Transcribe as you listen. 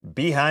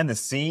Behind the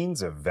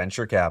scenes of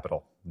venture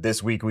capital.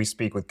 This week we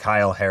speak with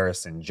Kyle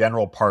Harrison,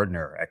 general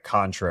partner at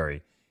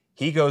Contrary.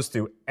 He goes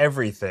through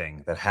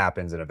everything that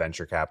happens in a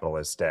venture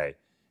capitalist day.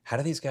 How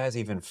do these guys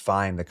even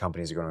find the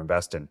companies you're going to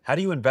invest in? How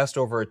do you invest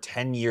over a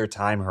 10-year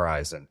time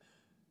horizon?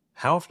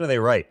 How often are they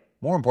right?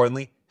 More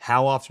importantly,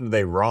 how often are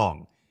they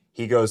wrong?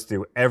 He goes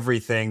through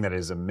everything that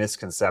is a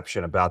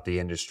misconception about the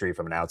industry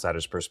from an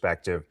outsider's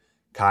perspective.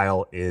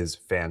 Kyle is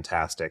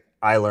fantastic.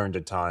 I learned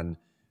a ton.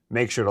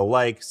 Make sure to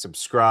like,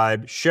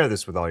 subscribe, share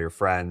this with all your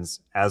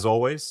friends. As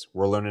always,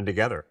 we're learning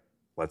together.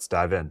 Let's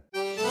dive in.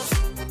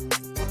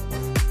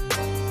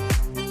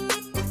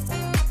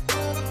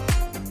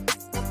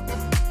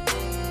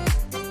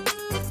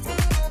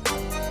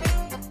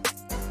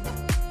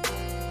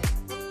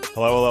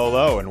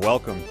 Hello, and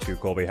welcome to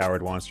Colby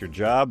Howard Wants Your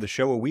Job, the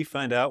show where we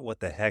find out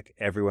what the heck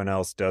everyone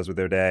else does with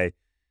their day. I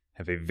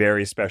have a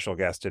very special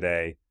guest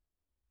today,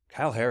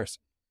 Kyle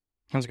Harrison.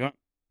 How's it going?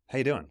 How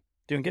you doing?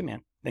 Doing good,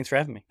 man. Thanks for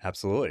having me.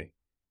 Absolutely.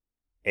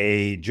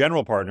 A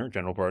general partner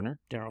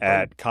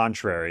at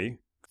Contrary,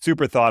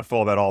 super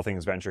thoughtful about all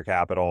things venture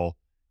capital,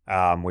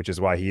 which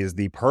is why he is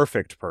the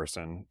perfect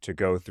person to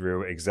go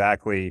through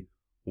exactly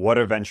what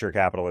a venture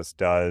capitalist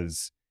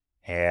does.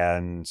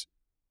 And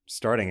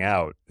starting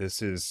out,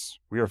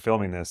 we are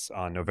filming this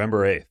on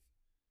November 8th,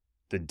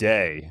 the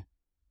day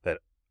that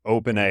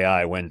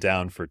OpenAI went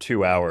down for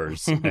 2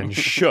 hours and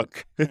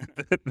shook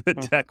the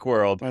tech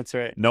world. That's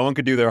right. No one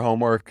could do their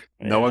homework.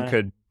 Yeah. No one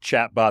could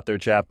chatbot their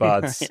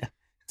chatbots.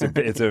 Yeah.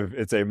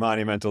 It's a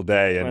monumental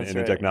day in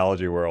the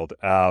technology world.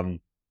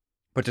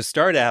 But to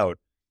start out,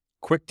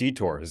 quick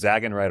detour,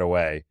 zagging right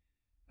away.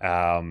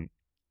 You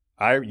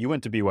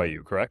went to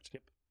BYU, correct?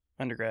 Yep.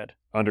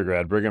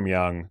 Undergrad, Brigham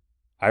Young.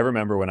 I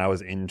remember when I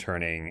was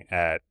interning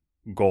at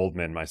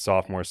Goldman my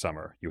sophomore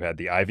summer, you had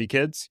the Ivy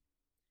kids.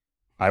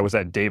 I was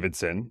at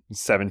Davidson,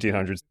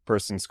 1,700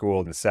 person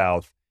school in the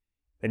South.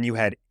 Then you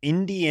had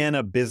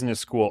Indiana Business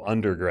School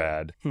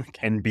undergrad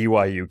and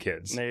BYU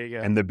kids. There you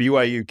go. And the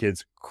BYU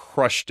kids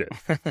crushed it.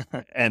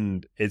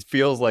 And it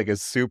feels like a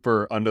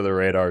super under the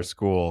radar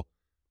school.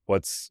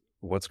 What's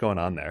going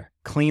on there?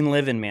 Clean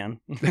living, man.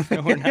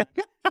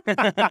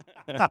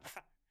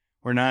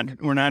 We're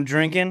not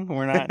drinking.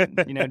 We're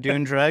not,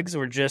 doing drugs.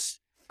 We're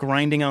just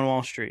grinding on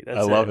Wall Street. That's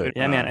I love it.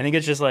 Yeah, man. I think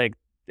it's just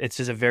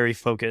a very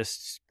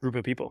focused group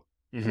of people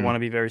who want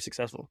to be very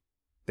successful.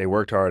 They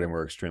worked hard and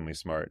were extremely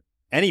smart.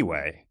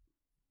 Anyway,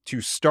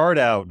 to start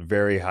out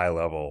very high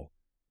level,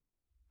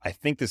 I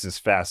think this is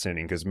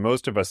fascinating because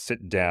most of us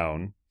sit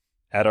down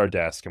at our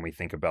desk and we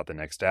think about the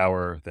next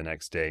hour, the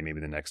next day,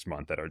 maybe the next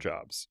month at our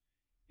jobs.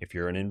 If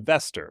you're an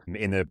investor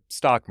in the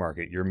stock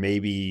market, you're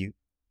maybe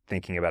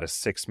thinking about a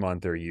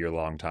 6-month or a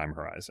year-long time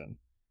horizon.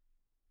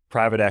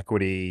 Private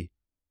equity,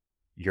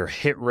 your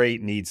hit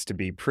rate needs to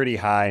be pretty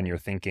high and you're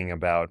thinking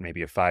about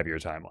maybe a 5-year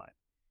timeline.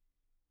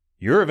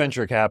 You're a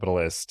venture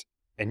capitalist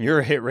and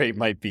your hit rate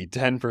might be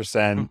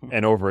 10%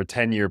 and over a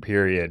 10-year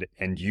period,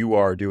 and you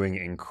are doing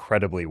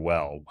incredibly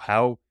well.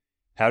 How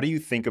do you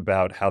think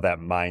about how that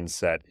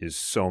mindset is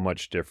so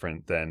much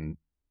different than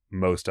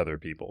most other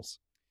people's?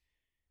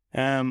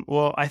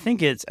 Well, I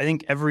think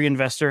every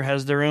investor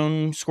has their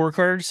own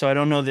scorecard. So I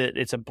don't know that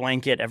it's a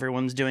blanket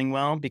everyone's doing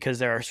well, because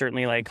there are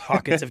certainly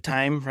pockets of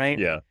time, right?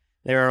 Yeah.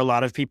 There are a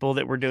lot of people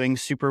that were doing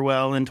super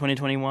well in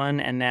 2021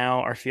 and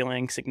now are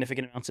feeling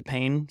significant amounts of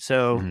pain.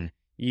 So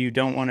you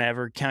don't want to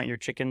ever count your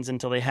chickens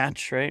until they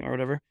hatch, right? Or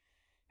whatever.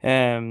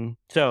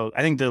 So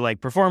I think the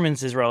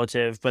performance is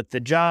relative, but the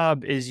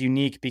job is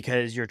unique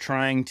because you're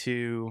trying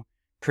to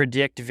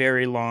predict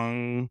very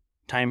long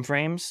time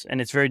frames,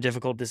 and it's very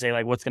difficult to say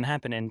what's going to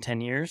happen in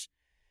 10 years.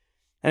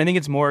 And I think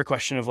it's more a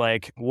question of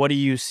what do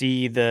you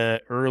see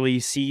the early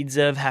seeds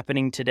of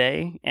happening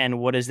today, and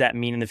what does that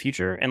mean in the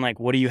future, and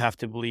what do you have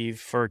to believe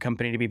for a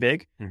company to be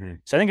big?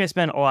 So I think I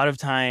spent a lot of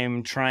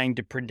time trying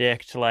to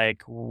predict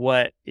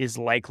what is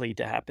likely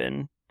to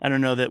happen. I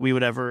don't know that we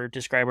would ever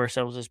describe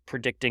ourselves as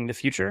predicting the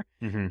future,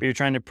 but you're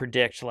trying to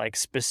predict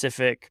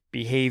specific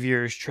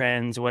behaviors,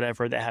 trends,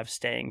 whatever, that have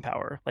staying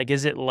power.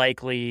 Is it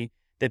likely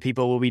that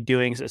people will be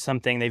doing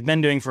something they've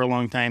been doing for a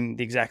long time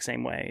the exact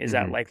same way? Is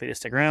that likely to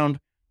stick around?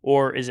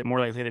 Or is it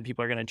more likely that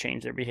people are going to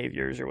change their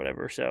behaviors or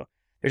whatever? So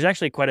there's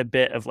actually quite a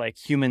bit of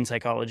human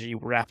psychology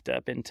wrapped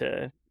up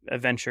into a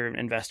venture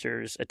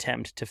investor's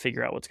attempt to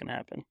figure out what's going to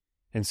happen.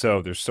 And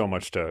so there's so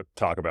much to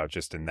talk about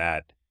just in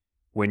that.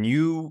 When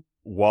you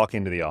walk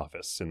into the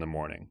office in the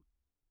morning,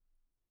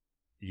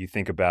 you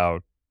think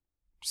about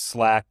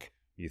Slack,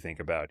 you think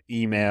about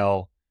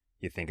email,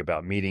 you think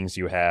about meetings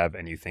you have,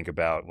 and you think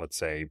about, let's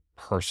say,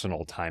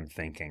 personal time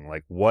thinking.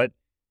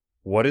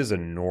 What is a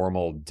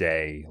normal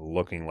day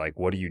looking like?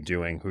 What are you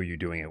doing? Who are you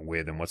doing it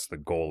with? And what's the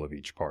goal of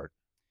each part?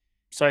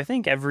 So I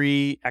think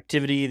every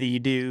activity that you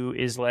do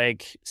is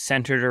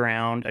centered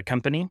around a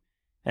company.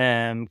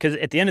 Because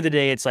at the end of the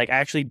day, it's I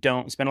actually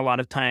don't spend a lot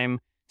of time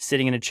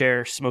sitting in a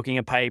chair, smoking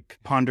a pipe,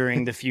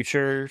 pondering the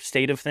future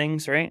state of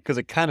things, right? Because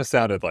it kind of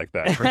sounded like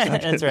that for a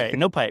second. That's right.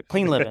 No pipe.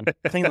 Clean living.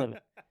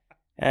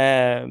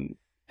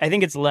 I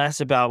think it's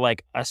less about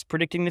like us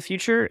predicting the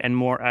future and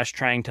more us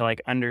trying to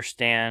like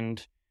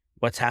understand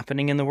what's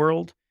happening in the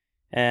world.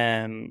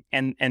 And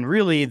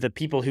really the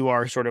people who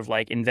are sort of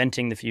like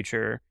inventing the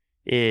future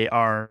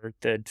are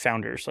the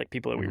founders, like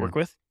people that we work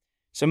with.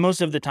 So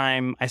most of the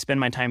time I spend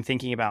my time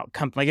thinking about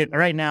like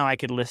right now I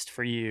could list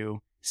for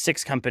you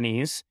 6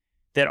 companies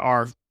that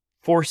are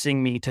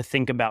forcing me to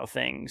think about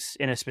things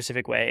in a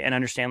specific way and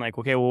understand like,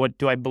 okay, well, what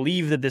do I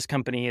believe that this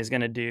company is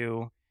going to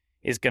do,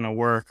 is going to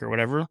work or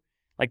whatever?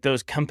 Like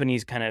those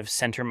companies kind of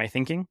center my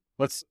thinking.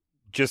 Let's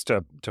just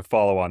to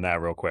follow on that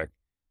real quick.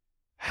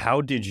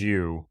 How did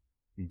you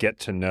get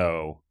to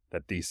know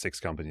that these 6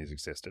 companies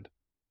existed?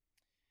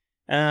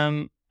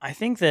 I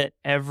think that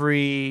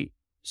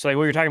so like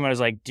what you're talking about is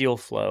like deal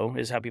flow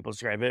is how people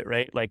describe it,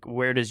 right? Like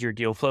where does your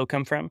deal flow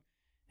come from?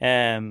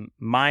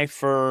 My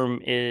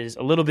firm is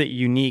a little bit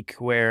unique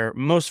where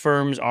most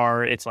firms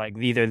it's like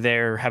either they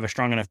have a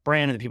strong enough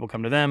brand that people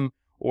come to them,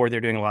 or they're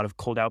doing a lot of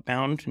cold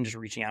outbound and just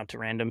reaching out to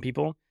random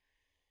people.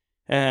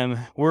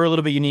 We're a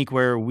little bit unique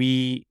where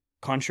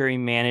Contrary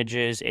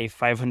manages a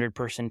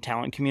 500-person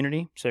talent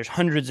community. So there's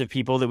hundreds of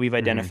people that we've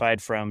identified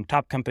from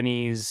top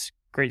companies,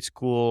 great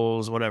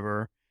schools,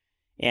 whatever.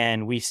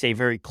 And we stay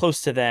very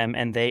close to them,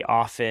 and they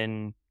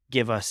often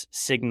give us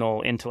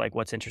signal into like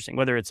what's interesting,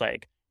 whether it's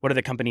like, what are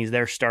the companies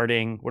they're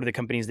starting? What are the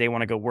companies they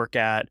want to go work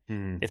at?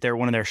 If they're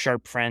one of their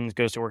sharp friends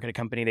goes to work at a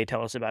company, they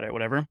tell us about it,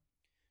 whatever.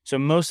 So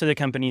most of the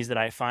companies that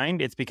I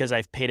find, it's because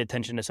I've paid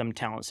attention to some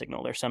talent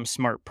signal. There's some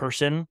smart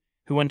person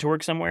who went to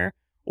work somewhere,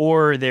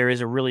 or there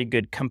is a really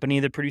good company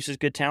that produces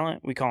good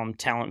talent. We call them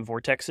talent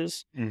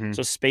vortexes.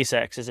 So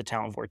SpaceX is a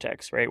talent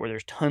vortex, right? Where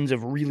there's tons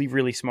of really,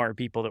 really smart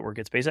people that work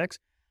at SpaceX.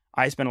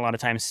 I spend a lot of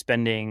time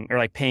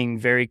paying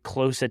very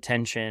close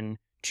attention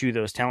to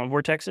those talent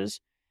vortexes.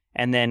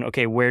 And then,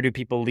 okay, where do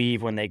people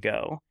leave when they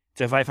go?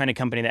 So if I find a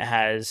company that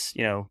has,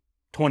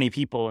 20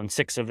 people and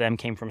 6 of them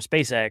came from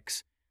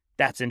SpaceX,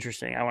 that's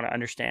interesting. I want to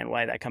understand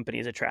why that company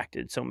has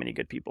attracted so many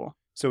good people.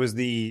 So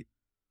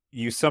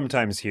you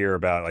sometimes hear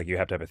about like you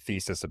have to have a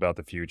thesis about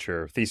the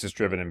future,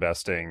 thesis-driven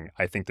investing.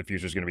 I think the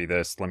future is going to be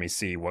this. Let me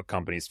see what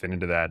companies fit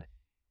into that.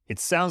 It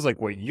sounds like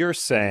what you're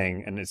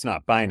saying, and it's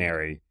not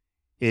binary,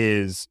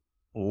 is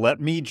let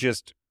me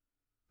just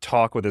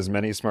talk with as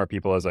many smart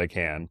people as I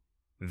can.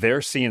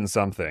 They're seeing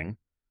something,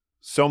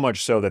 so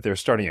much so that they're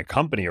starting a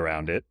company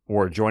around it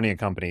or joining a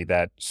company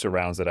that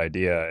surrounds that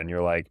idea. And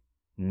you're like,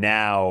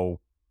 now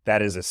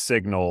that is a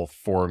signal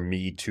for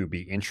me to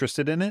be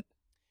interested in it.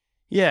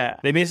 Yeah.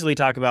 They basically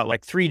talk about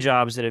like 3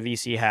 jobs that a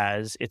VC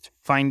has. It's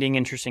finding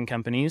interesting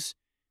companies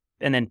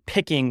and then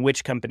picking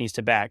which companies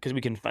to back. Because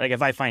we can, like,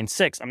 if I find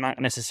 6, I'm not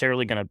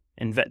necessarily going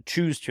to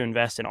choose to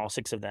invest in all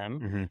 6 of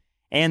them.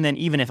 And then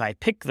even if I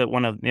pick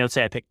let's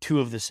say I pick 2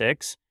 of the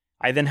 6,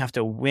 I then have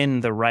to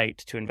win the right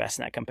to invest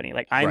in that company.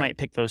 Like I might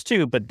pick those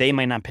 2, but they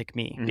might not pick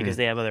me because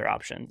they have other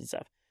options and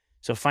stuff.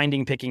 So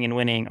finding, picking, and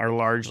winning are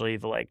largely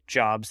the like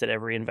jobs that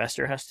every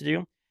investor has to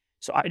do.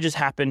 So I just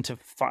happen to,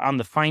 on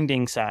the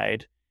finding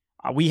side,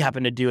 we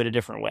happen to do it a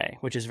different way,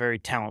 which is very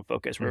talent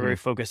focused. We're very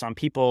focused on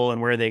people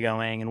and where are they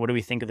going and what do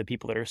we think of the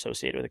people that are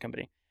associated with the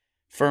company.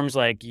 Firms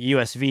like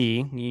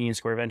USV, Union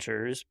Square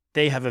Ventures,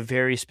 they have a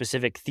very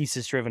specific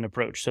thesis-driven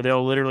approach. So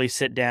they'll literally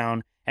sit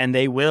down and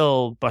they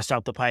will bust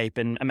out the pipe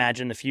and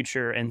imagine the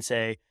future and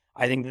say,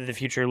 I think that the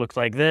future looks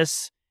like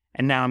this,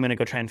 and now I'm going to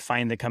go try and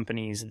find the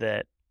companies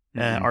that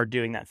are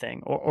doing that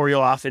thing. Or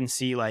you'll often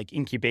see like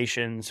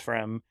incubations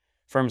from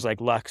firms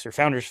like Lux or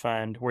Founders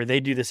Fund, where they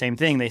do the same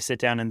thing. They sit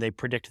down and they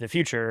predict the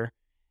future,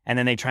 and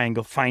then they try and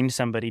go find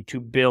somebody to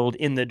build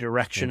in the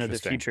direction of the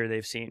future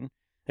they've seen.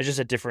 It's just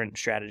a different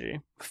strategy.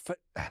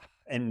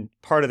 And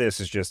part of this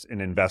is just an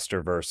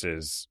investor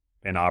versus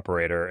an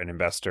operator, an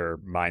investor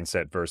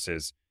mindset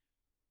versus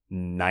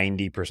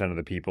 90% of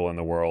the people in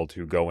the world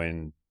who go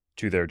in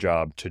to their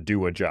job to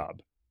do a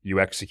job. You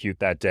execute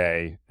that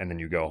day and then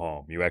you go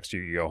home. You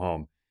execute, you go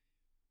home.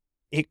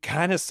 It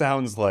kind of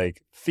sounds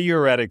like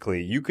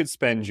theoretically you could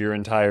spend your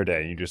entire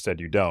day, and you just said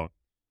you don't,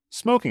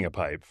 smoking a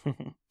pipe,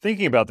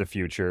 thinking about the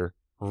future,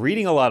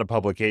 reading a lot of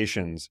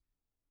publications,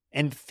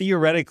 and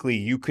theoretically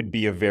you could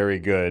be a very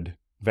good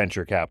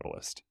venture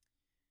capitalist.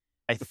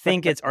 I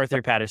think it's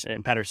Arthur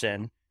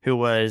Patterson, who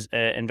was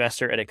an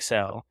investor at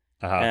Excel.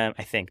 I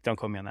think, don't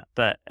quote me on that,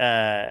 but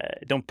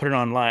don't put it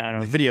online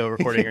on a video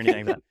recording or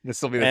anything like that.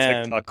 This will be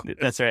the TikTok.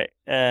 That's right.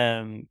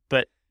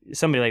 But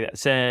somebody like that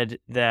said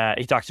that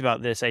he talks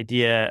about this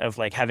idea of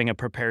like having a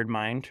prepared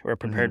mind or a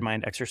prepared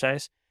mind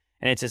exercise.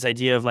 And it's this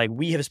idea of like,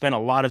 we have spent a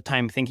lot of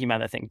time thinking about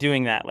that thing,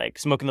 doing that, like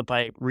smoking the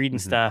pipe, reading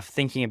stuff,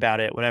 thinking about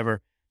it,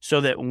 whatever,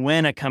 so that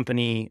when a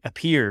company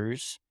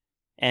appears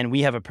and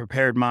we have a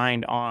prepared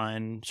mind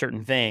on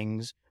certain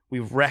things,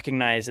 we've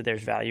recognized that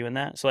there's value in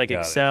that. So like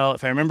Excel,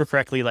 if I remember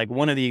correctly, like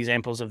one of the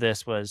examples of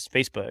this was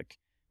Facebook,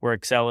 where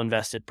Excel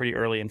invested pretty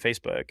early in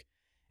Facebook,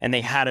 and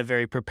they had a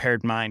very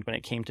prepared mind when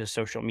it came to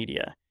social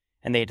media.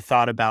 And they'd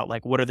thought about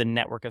like, what are the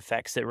network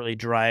effects that really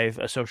drive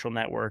a social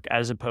network,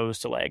 as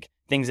opposed to like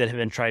things that have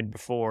been tried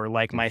before,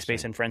 like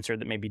MySpace and Friendster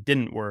that maybe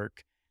didn't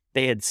work.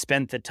 they had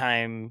spent the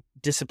time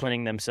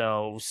disciplining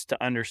themselves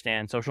to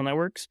understand social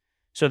networks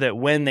so that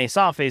when they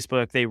saw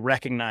Facebook, they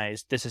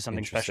recognized this is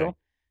something special.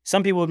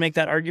 Some people would make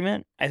that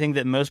argument. I think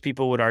that most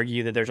people would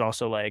argue that there's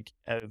also like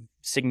a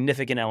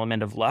significant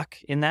element of luck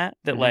in that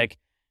like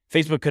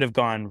Facebook could have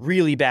gone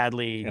really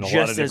badly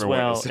just as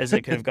well as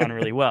it could have gone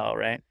really well,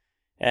 right?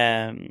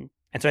 And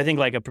so I think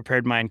like a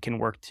prepared mind can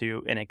work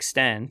to an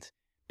extent,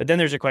 but then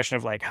there's a question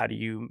of like, how do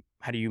you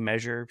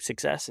measure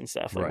success and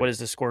stuff? Like, what is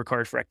the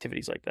scorecard for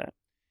activities like that?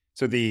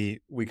 So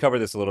we covered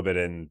this a little bit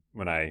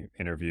when I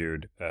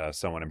interviewed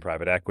someone in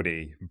private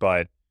equity,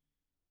 but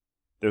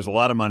there's a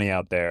lot of money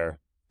out there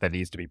that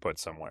needs to be put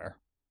somewhere.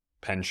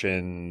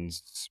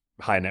 Pensions,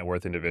 high net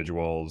worth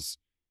individuals.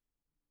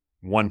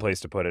 One place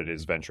to put it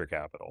is venture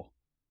capital.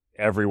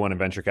 Everyone in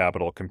venture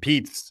capital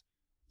competes,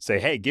 say,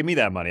 hey, give me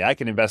that money. I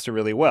can invest it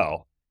really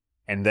well.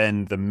 And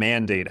then the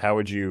mandate, how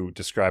would you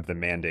describe the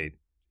mandate,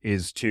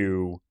 is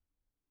to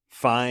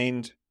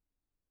find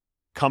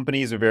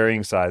companies of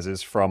varying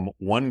sizes from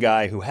one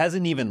guy who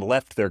hasn't even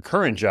left their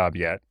current job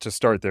yet to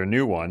start their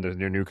new one,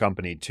 their new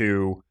company,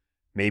 to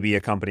maybe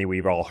a company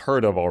we've all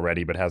heard of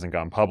already but hasn't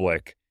gone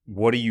public.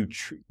 What are you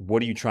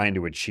trying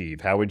to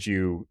achieve? How would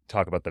you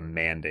talk about the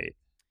mandate?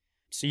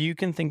 So you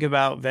can think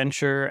about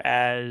venture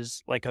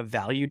as like a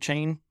value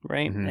chain,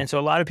 right? And so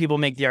a lot of people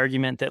make the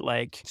argument that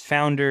like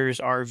founders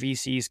are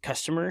VC's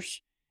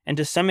customers. And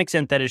to some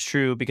extent that is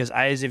true because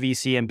I, as a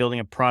VC, am building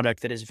a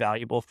product that is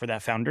valuable for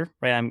that founder,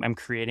 right? I'm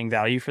creating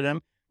value for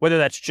them, whether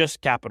that's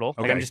just capital,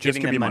 like I'm just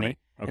giving them money.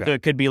 Okay. So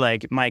it could be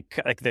like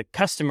the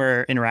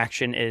customer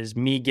interaction is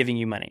me giving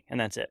you money and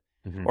that's it.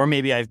 Or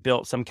maybe I've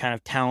built some kind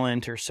of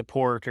talent or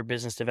support or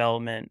business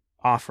development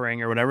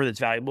offering or whatever that's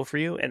valuable for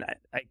you. And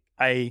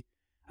I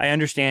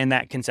understand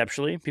that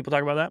conceptually. People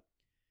talk about that.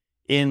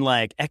 In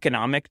like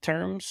economic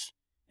terms,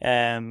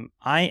 I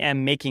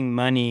am making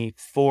money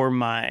for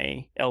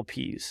my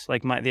LPs,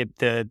 like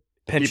the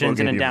pensions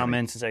and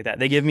endowments and stuff like that.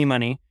 They give me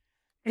money.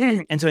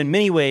 And so in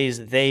many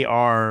ways, they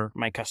are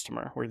my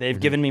customer, where they've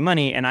given me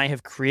money and I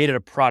have created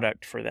a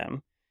product for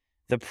them.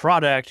 The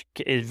product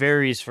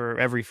varies for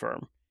every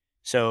firm.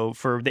 So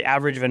for the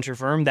average venture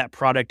firm, that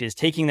product is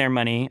taking their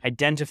money,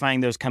 identifying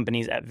those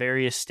companies at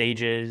various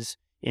stages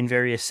in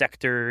various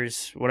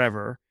sectors,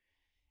 whatever,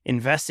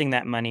 investing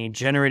that money,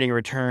 generating a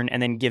return,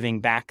 and then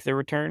giving back the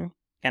return.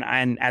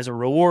 And as a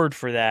reward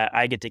for that,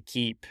 I get to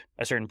keep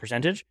a certain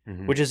percentage,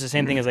 which is the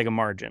same thing as like a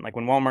margin. Like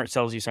when Walmart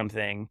sells you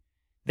something,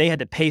 they had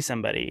to pay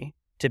somebody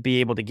to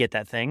be able to get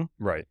that thing.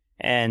 Right.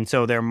 And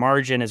so their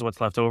margin is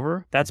what's left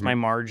over. That's my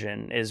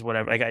margin is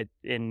whatever. Like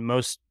in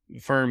most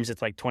firms,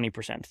 it's like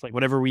 20%. It's like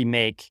whatever we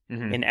make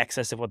in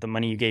excess of what the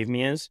money you gave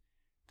me is,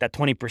 that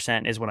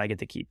 20% is what I get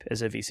to keep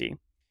as a VC.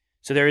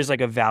 So there is like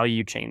a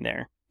value chain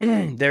there.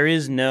 There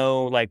is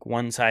no like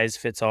one size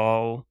fits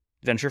all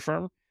venture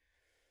firm.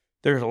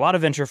 There's a lot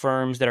of venture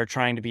firms that are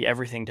trying to be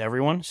everything to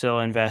everyone. So they'll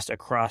invest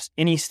across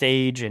any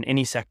stage and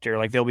any sector.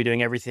 Like they'll be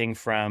doing everything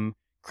from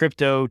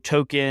crypto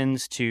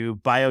tokens to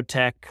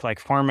biotech,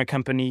 like pharma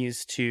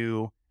companies,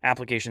 to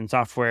application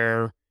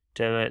software,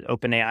 to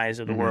open AIs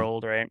of the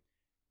world, right?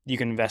 You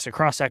can invest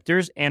across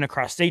sectors and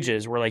across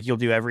stages where like you'll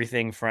do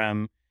everything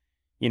from,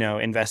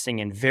 investing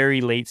in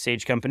very late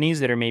stage companies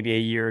that are maybe a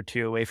year or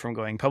two away from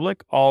going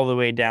public, all the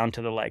way down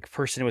to the like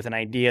person with an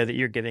idea that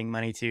you're giving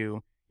money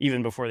to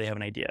even before they have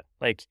an idea.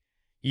 Like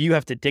you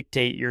have to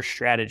dictate your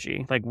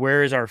strategy. Like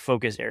where is our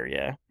focus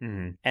area?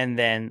 And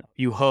then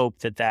you hope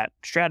that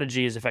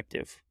strategy is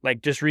effective.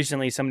 Like just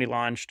recently, somebody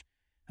launched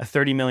a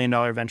 $30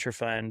 million venture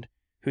fund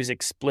whose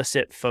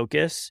explicit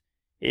focus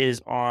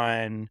is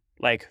on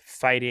like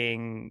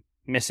fighting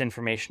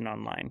misinformation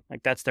online.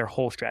 Like that's their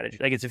whole strategy.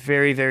 Like it's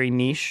very, very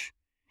niche.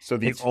 So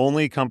the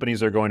only companies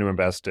they're going to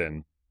invest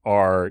in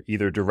are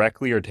either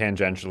directly or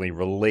tangentially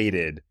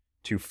related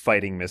to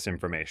fighting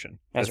misinformation.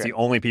 That's right. The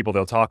only people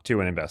they'll talk to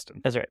and invest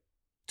in. That's right.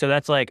 So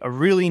that's like a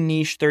really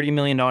niche $30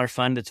 million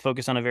fund that's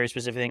focused on a very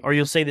specific thing. Or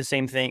you'll say the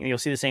same thing. You'll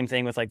see the same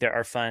thing with like there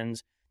are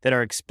funds that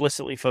are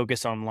explicitly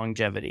focused on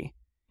longevity.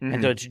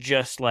 And so it's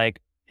just like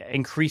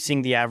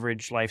increasing the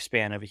average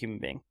lifespan of a human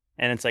being.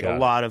 And it's like a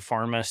lot of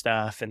pharma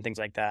stuff and things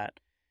like that.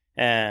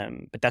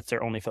 But that's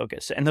their only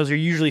focus. And those are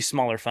usually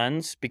smaller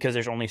funds because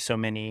there's only so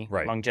many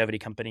longevity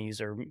companies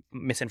or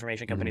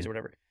misinformation companies or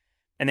whatever.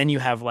 And then you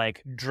have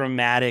like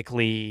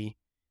dramatically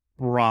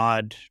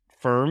broad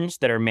firms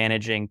that are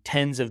managing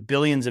tens of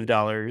billions of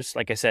dollars,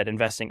 like I said,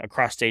 investing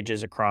across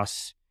stages,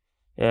 across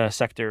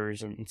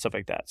sectors and stuff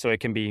like that. So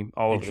it can be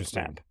all over the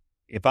map.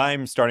 If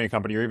I'm starting a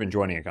company or even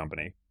joining a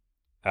company,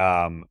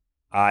 I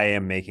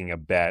am making a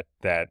bet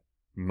that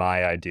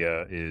my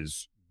idea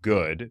is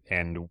good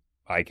and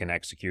I can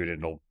execute it.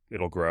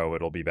 It'll grow.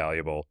 It'll be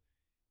valuable.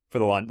 For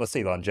let's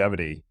say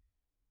longevity,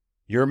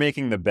 you're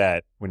making the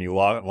bet when you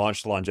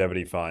launch the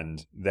longevity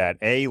fund that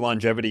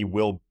longevity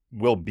will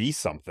be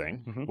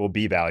something, will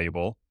be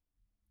valuable,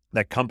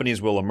 that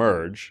companies will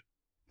emerge,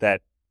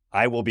 that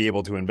I will be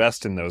able to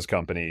invest in those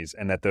companies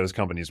and that those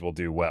companies will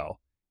do well.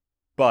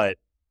 But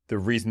the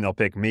reason they'll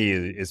pick me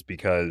is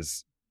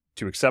because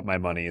to accept my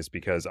money is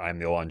because I'm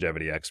the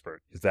longevity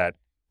expert. Is that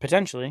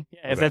Potentially,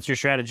 yeah, if that's your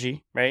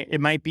strategy, right? It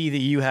might be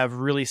that you have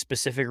really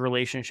specific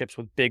relationships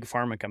with big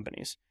pharma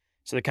companies.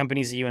 So the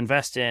companies that you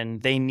invest in,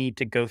 they need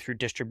to go through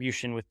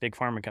distribution with big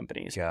pharma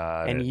companies.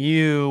 And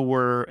you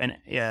were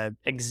an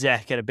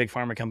exec at a big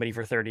pharma company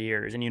for 30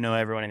 years and you know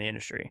everyone in the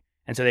industry.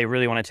 And so they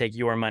really want to take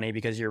your money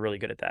because you're really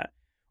good at that.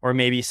 Or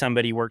maybe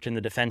somebody worked in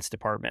the defense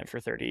department for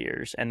 30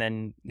 years and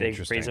then they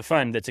raise a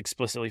fund that's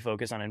explicitly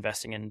focused on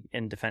investing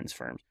in defense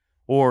firms.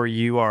 Or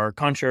you are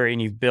contrary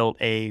and you've built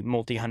a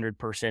multi-100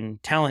 person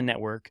talent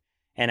network.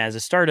 And as a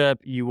startup,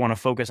 you want to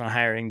focus on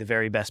hiring the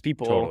very best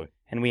people. Totally.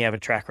 And we have a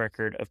track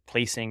record of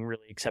placing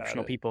really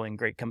exceptional people in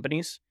great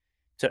companies.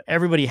 So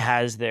everybody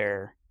has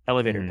their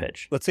elevator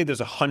pitch. Let's say there's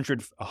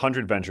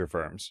 100 venture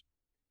firms.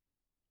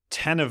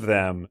 10 of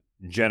them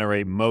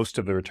generate most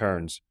of the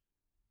returns.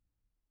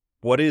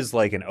 What is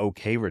like an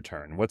okay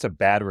return? What's a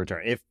bad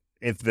return?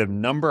 If the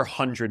number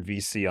 100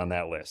 VC on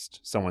that list,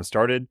 someone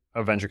started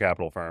a venture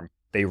capital firm,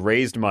 they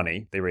raised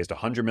money, they raised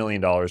 $100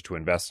 million to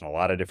invest in a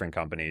lot of different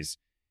companies,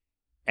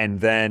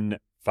 and then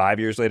 5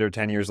 years later,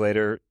 10 years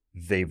later,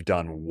 they've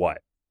done what?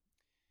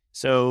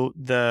 So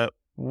the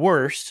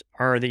worst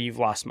are that you've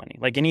lost money.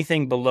 Like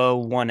anything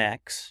below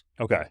 1x,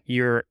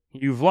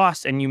 you've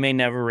lost and you may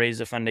never raise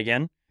a fund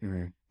again.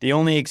 Mm-hmm. The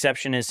only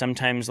exception is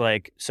sometimes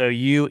so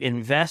you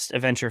invest a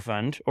venture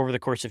fund over the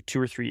course of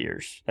 2 or 3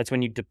 years. That's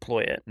when you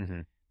deploy it.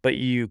 Mm-hmm. But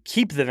you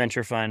keep the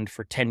venture fund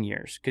for 10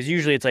 years. Because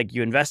usually it's like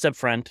you invest up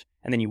front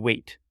and then you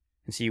wait.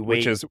 And so you wait.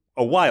 Which is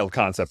a wild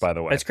concept, by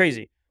the way. That's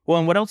crazy. Well,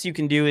 and what else you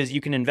can do is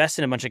you can invest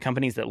in a bunch of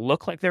companies that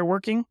look like they're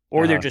working,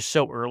 or they're just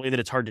so early that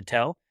it's hard to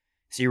tell.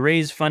 So you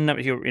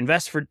you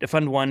invest for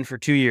fund 1 for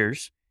 2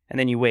 years, and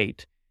then you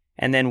wait.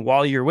 And then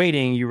while you're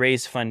waiting, you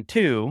raise fund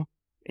 2,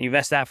 and you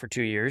invest that for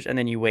 2 years, and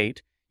then you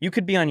wait. You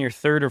could be on your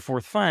 3rd or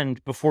 4th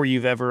fund before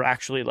you've ever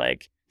actually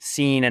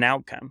seen an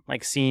outcome,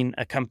 seen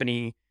a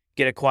company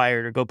get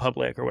acquired or go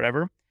public or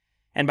whatever.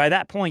 And by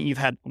that point, you've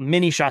had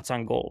many shots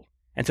on goal.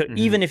 And so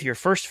even if your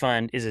first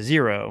fund is a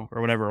 0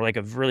 or whatever,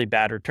 a really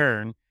bad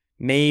return,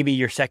 maybe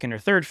your 2nd or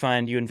 3rd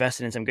fund, you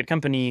invested in some good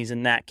companies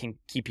and that can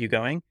keep you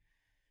going.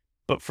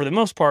 But for the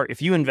most part,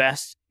 if you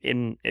raise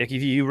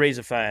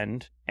a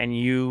fund and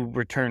you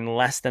return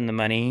less than the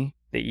money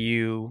that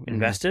you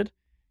invested,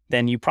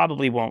 then you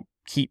probably won't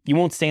stay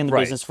in the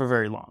business for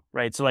very long,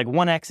 right? So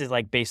 1x is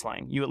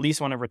baseline. You at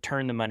least want to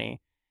return the money.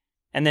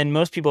 And then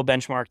most people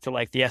benchmark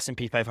to the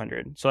S&P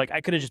 500. So I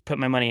could have just put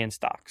my money in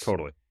stocks.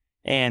 Totally.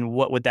 And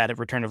what would that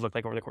return have looked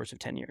like over the course of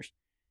 10 years?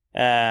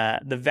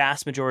 The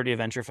vast majority of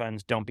venture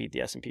funds don't beat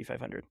the S&P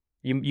 500.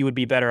 You would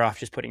be better off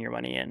just putting your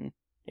money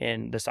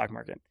in the stock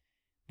market.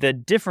 The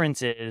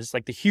difference is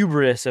the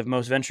hubris of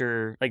most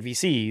venture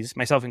VCs,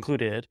 myself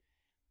included,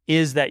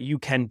 is that you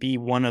can be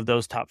one of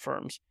those top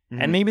firms.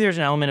 Mm-hmm. And maybe there's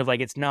an element of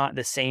it's not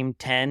the same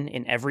 10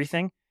 in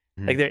everything.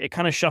 Mm-hmm. It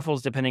kind of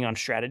shuffles depending on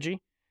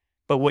strategy.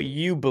 But what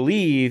you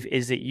believe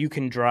is that you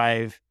can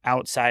drive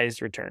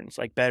outsized returns,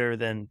 better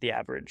than the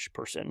average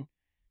person.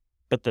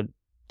 But the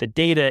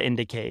data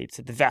indicates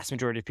that the vast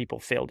majority of people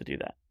fail to do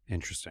that.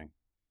 Interesting.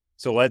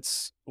 So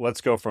let's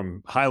go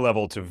from high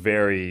level to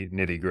very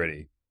nitty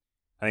gritty.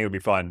 I think it would be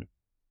fun.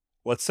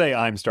 Let's say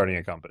I'm starting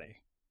a company.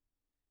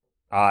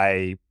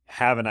 I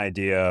have an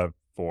idea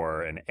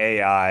for an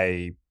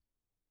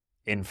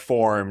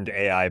AI-informed,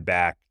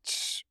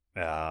 AI-backed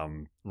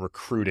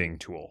recruiting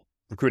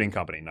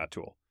company, not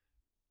tool.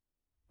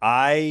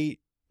 I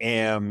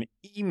am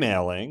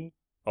emailing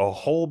a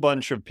whole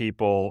bunch of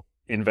people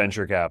in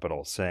venture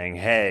capital saying,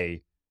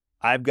 hey,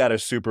 I've got a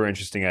super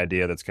interesting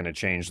idea that's going to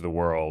change the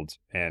world,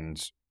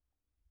 and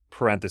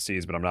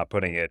parentheses, but I'm not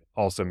putting it,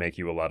 also make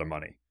you a lot of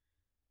money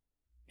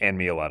and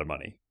me a lot of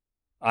money.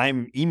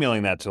 I'm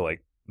emailing that to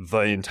the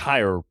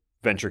entire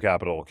venture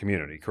capital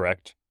community,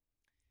 correct?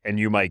 And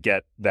you might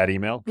get that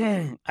email?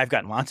 I've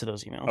gotten lots of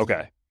those emails.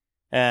 Okay.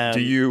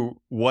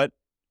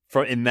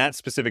 In that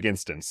specific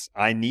instance,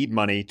 I need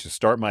money to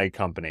start my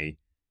company,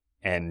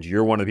 and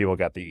you're one of the people who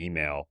got the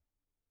email.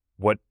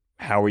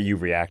 How are you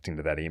reacting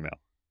to that email?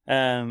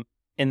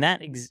 In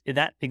that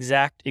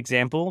exact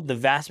example, the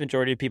vast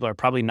majority of people are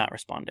probably not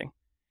responding.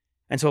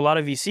 And so a lot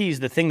of VCs,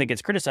 the thing that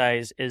gets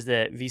criticized is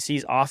that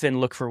VCs often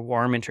look for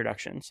warm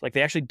introductions.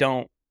 They actually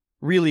don't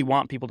really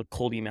want people to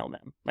cold email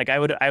them. I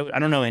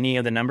don't know any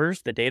of the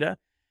numbers, the data,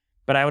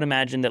 but I would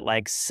imagine that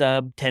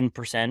sub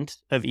 10%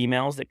 of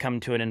emails that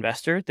come to an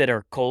investor that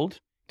are cold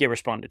get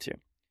responded to.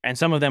 And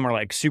some of them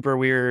are super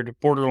weird,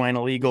 borderline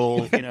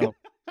illegal,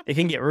 it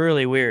can get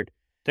really weird.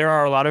 There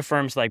are a lot of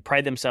firms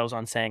pride themselves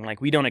on saying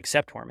we don't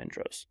accept warm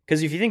intros.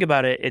 Because if you think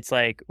about it, it's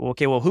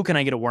who can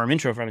I get a warm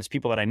intro from? It's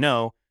people that I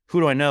know. Who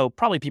do I know?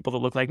 Probably people that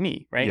look like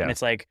me, right? Yeah. And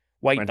it's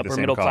white upper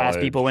middle class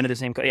people went to the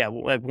same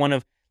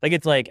I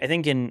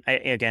think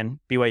again,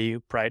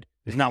 BYU, Pride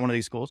is not one of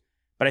these schools.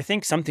 But I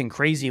think something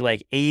crazy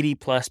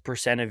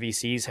 80+% of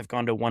VCs have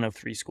gone to one of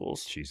 3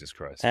 schools. Jesus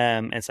Christ.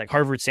 And it's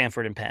Harvard,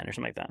 Stanford, and Penn or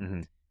something like that.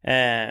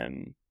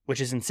 Mm-hmm. Which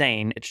is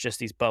insane. It's just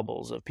these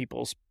bubbles of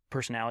people's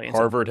personality.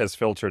 Harvard has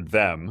filtered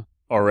them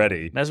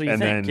already. That's what you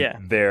think, yeah.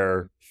 And then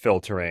they're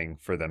filtering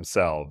for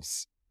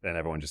themselves, and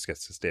everyone just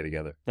gets to stay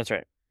together. That's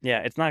right. Yeah,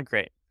 it's not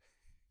great.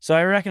 So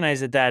I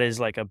recognize that that is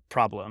like a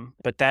problem,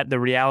 but that the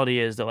reality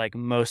is that like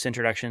most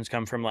introductions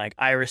come from like,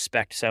 I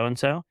respect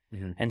so-and-so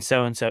and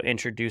so-and-so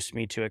introduced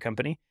me to a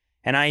company.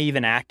 And I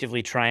even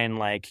actively try and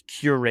like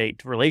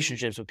curate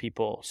relationships with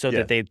people so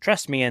that they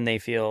trust me and they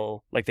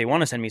feel like they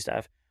want to send me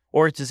stuff.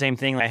 Or it's the same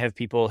thing. I have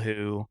people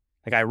who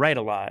like I write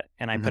a lot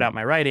and I put out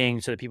my writing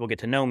so that people get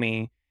to know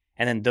me.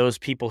 And then those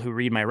people who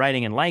read my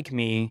writing and like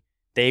me,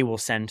 they will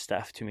send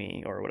stuff to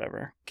me or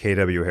whatever.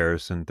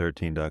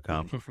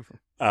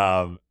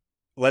 kwharrison13.com.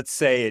 Let's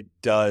say it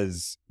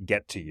does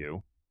get to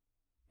you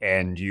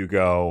and you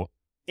go,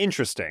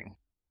 interesting.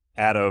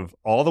 Out of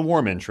all the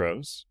warm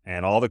intros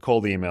and all the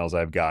cold emails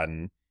I've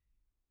gotten,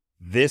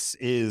 this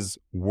is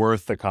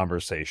worth the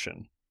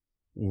conversation.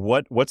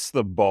 What's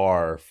the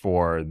bar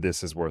for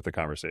this is worth the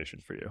conversation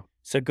for you?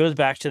 So it goes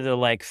back to the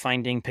like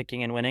finding,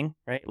 picking, and winning,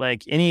 right?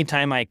 Like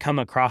anytime I come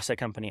across a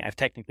company, I've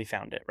technically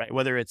found it, right?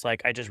 Whether it's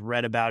like I just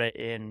read about it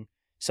in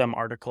some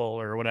article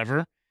or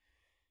whatever,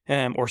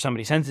 or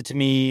somebody sends it to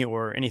me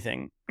or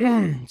anything.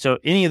 So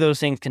any of those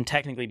things can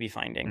technically be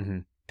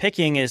finding.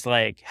 Picking is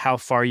like how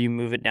far you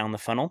move it down the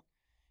funnel.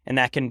 And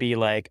that can be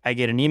like, I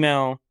get an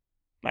email,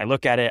 I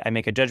look at it, I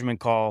make a judgment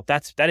call.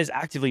 That is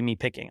actively me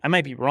picking. I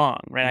might be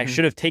wrong, right? I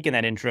should have taken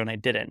that intro and I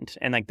didn't.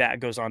 And like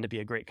that goes on to be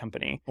a great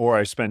company. Or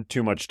I spent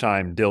too much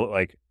time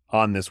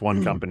on this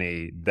one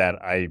company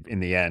that I,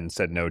 in the end,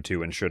 said no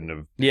to and shouldn't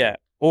have. Yeah.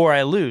 Or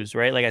I lose,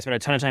 right? Like I spent a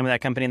ton of time with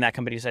that company and that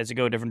company decides to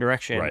go a different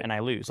direction and I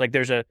lose. Like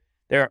there's a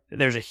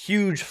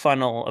huge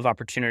funnel of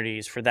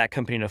opportunities for that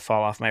company to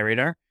fall off my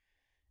radar.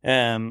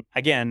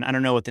 Again, I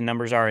don't know what the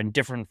numbers are in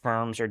different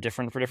firms or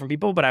different for different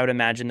people, but I would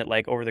imagine that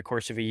like over the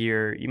course of a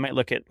year, you might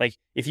look at like,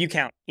 if you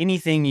count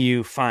anything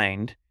you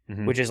find,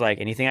 which is like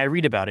anything I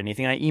read about,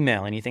 anything I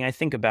email, anything I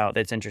think about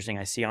that's interesting,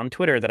 I see on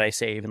Twitter that I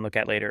save and look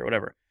at later or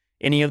whatever,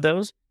 any of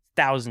those,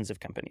 thousands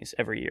of companies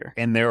every year.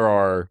 And there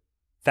are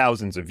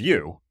thousands of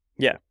you.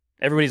 Yeah.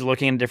 Everybody's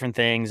looking at different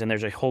things and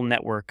there's a whole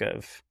network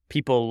of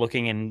people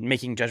looking and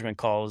making judgment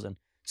calls, and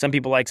some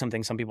people like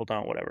something, some people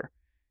don't, whatever.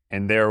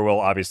 And there will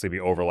obviously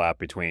be overlap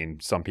between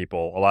a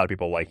lot of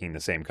people liking the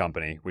same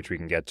company, which we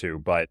can get to,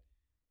 but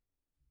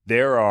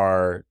there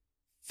are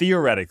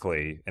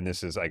theoretically, and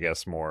this is, I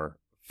guess, more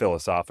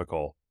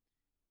philosophical,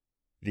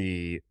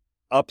 the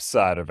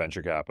upside of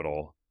venture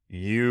capital,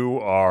 you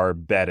are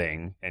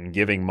betting and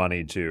giving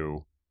money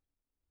to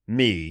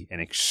me, an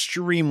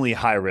extremely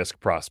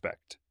high-risk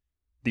prospect.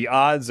 The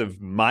odds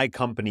of my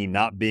company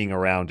not being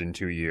around in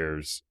 2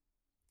 years,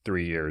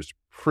 3 years,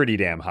 pretty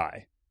damn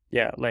high.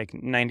 Yeah, like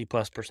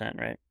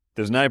 90+%, right?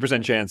 There's a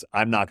 90% chance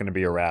I'm not going to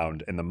be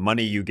around and the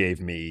money you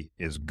gave me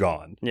is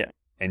gone. Yeah.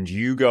 And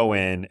you go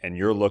in and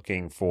you're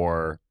looking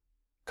for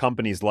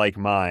companies like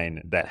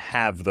mine that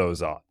have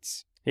those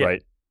odds,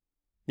 right?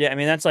 Yeah, I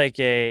mean, that's like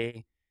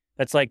the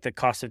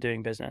cost of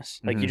doing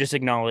business. Like you just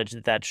acknowledge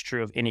that that's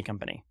true of any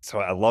company. So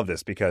I love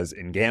this because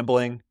in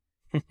gambling,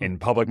 in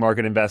public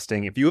market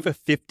investing, if you have a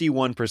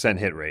 51%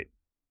 hit rate,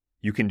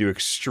 you can do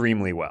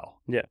extremely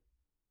well. Yeah.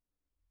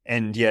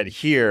 And yet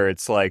here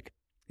it's like,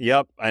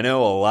 yep, I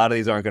know a lot of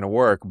these aren't going to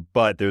work,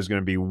 but there's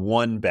going to be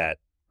one bet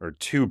or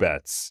two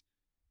bets.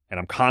 And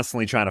I'm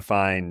constantly trying to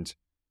find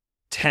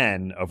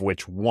 10 of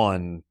which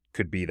one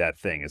could be that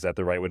thing. Is that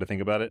the right way to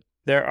think about it?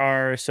 There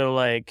are, so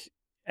like,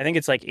 I think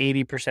it's like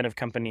 80%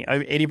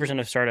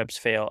 of startups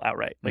fail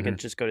outright. Like it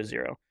just go to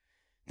zero.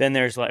 Then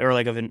there's like, or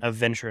like of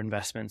venture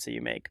investments that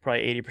you make,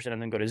 probably 80% of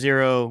them go to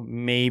zero.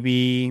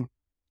 Maybe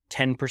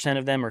 10%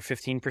 of them or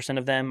 15%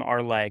 of them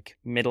are like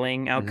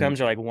middling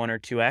outcomes or like 1 or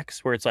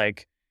 2x, where it's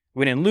like,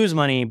 we didn't lose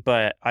money,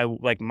 but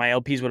my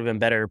LPs would have been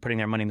better putting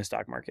their money in the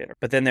stock market.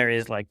 But then there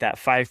is like that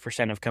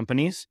 5% of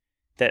companies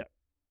that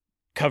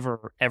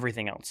cover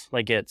everything else.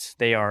 Like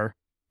they are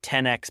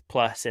 10x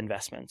plus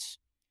investments.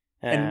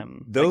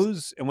 And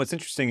what's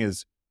interesting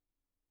is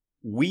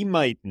we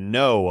might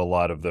know a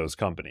lot of those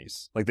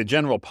companies. Like the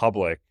general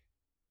public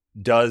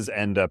does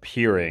end up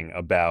hearing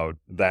about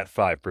that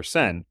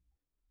 5%.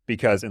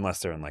 Because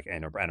unless they're in like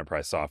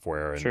enterprise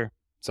software and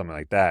something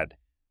like that.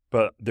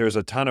 But there's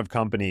a ton of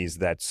companies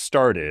that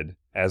started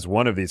as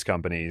one of these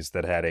companies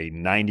that had a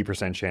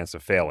 90% chance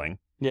of failing.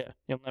 Yeah,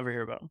 you'll never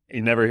hear about them.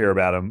 You never hear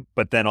about them.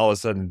 But then all of a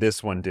sudden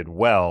this one did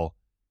well.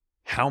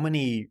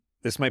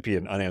 This might be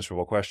an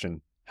unanswerable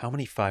question. How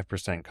many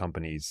 5%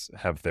 companies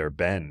have there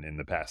been in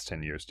the past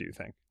 10 years, do you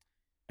think?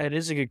 It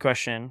is a good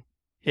question.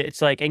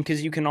 It's like, and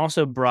because you can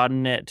also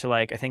broaden it to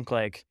like, I think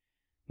like,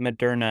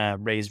 Moderna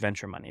raised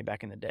venture money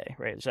back in the day,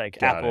 right? It's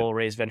like Apple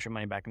raised venture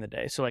money back in the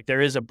day. So like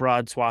there is a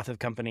broad swath of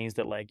companies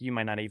that like you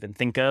might not even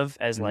think of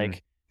as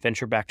like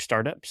venture-backed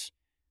startups,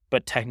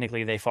 but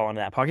technically they fall into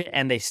that pocket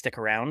and they stick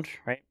around,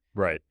 right?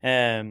 Right.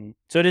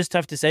 So it is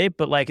tough to say,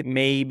 but like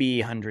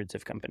maybe hundreds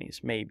of companies,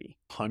 maybe.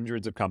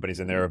 Hundreds of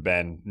companies, and there have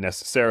been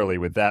necessarily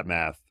with that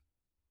math.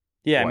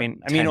 Yeah, what, I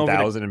mean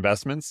 10,000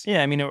 investments?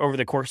 Yeah, I mean over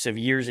the course of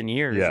years and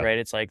years, Yeah. right?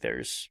 It's like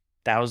there's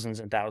thousands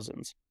and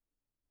thousands.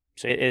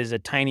 So it is a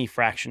tiny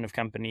fraction of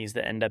companies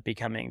that end up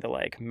becoming the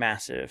like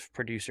massive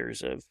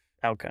producers of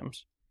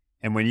outcomes.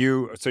 And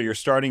so you're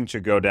starting to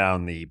go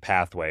down the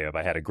pathway of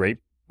I had a great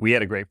we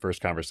had a great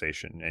first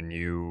conversation and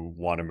you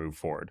want to move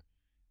forward.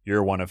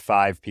 You're one of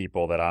 5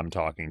 people that I'm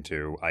talking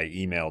to. I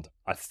emailed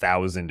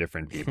 1,000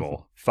 different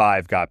people.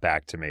 5 got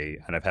back to me,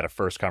 and I've had a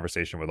first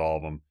conversation with all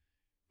of them.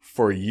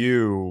 For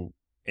you,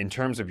 in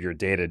terms of your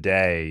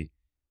day-to-day,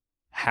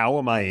 how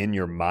am I in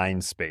your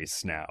mind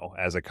space now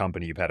as a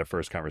company you've had a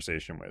first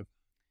conversation with?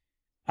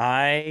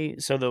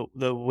 So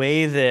the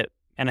way that,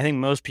 and I think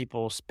most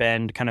people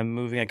spend kind of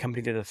moving a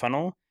company through the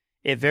funnel,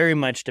 it very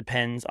much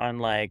depends on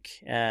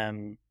like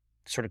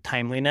sort of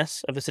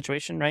timeliness of the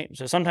situation, right?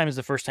 So sometimes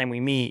the first time we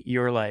meet,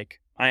 you're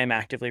like, I am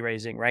actively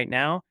raising right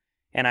now,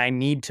 and I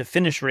need to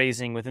finish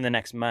raising within the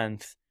next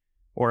month,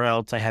 or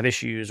else I have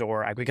issues,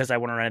 or because I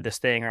want to run this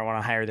thing, or I want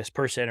to hire this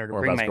person, or to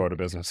bring my go to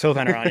business.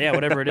 co-founder on, yeah,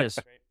 whatever it is.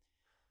 Right?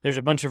 There's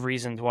a bunch of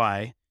reasons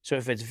why. So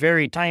if it's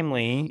very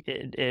timely,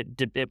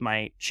 it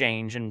might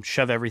change and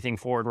shove everything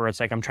forward, where it's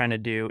like I'm trying to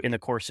do in the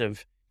course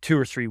of 2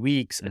 or 3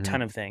 weeks a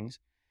ton of things.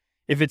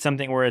 If it's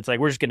something where it's like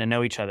we're just going to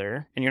know each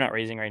other and you're not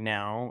raising right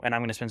now and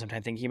I'm going to spend some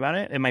time thinking about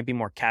it, it might be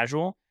more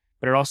casual,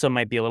 but it also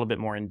might be a little bit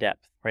more in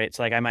depth, right?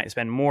 So like I might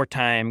spend more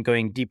time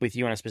going deep with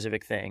you on a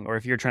specific thing, or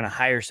if you're trying to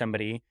hire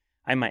somebody,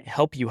 I might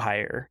help you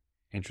hire.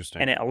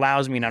 Interesting. And it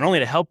allows me not only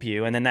to help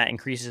you, and then that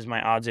increases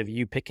my odds of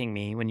you picking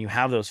me when you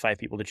have those 5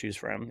 people to choose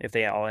from, if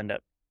they all end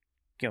up,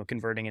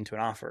 converting into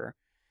an offer.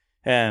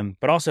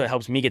 But also it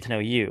helps me get to know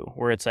you,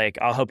 where it's like,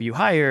 I'll help you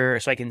hire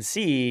so I can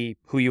see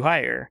who you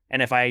hire.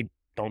 And if I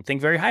don't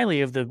think very highly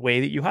of the way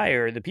that you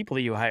hire, the people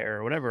that you hire,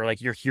 or whatever, like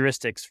your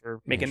heuristics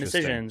for making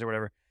decisions or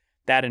whatever,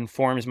 that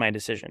informs my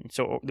decision.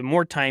 So the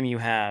more time you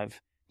have,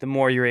 the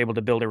more you're able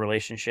to build a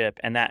relationship,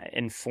 and that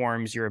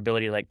informs your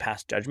ability to like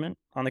pass judgment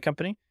on the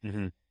company.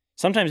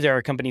 Sometimes there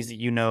are companies that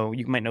you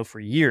might know for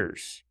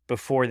years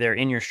before they're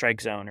in your strike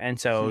zone. And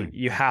so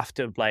you have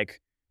to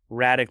like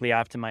radically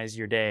optimize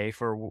your day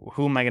for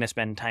who am I going to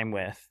spend time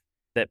with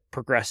that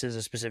progresses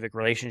a specific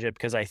relationship,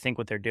 because I think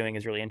what they're doing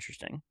is really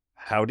interesting.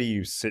 How do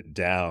you sit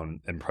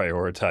down and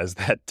prioritize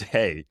that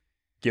day,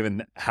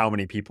 given how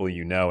many people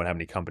you know and how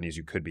many companies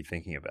you could be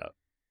thinking about?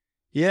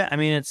 Yeah, I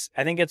mean,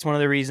 I think it's one of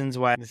the reasons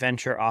why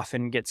venture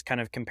often gets kind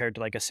of compared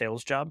to like a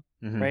sales job,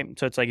 right?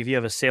 So it's like if you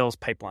have a sales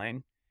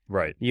pipeline,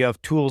 right, you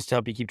have tools to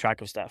help you keep track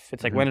of stuff.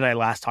 It's like, when did I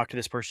last talk to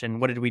this person?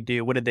 What did we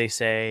do? What did they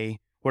say?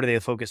 What are they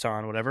focused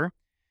on? Whatever.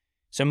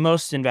 So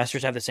most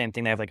investors have the same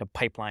thing. They have like a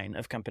pipeline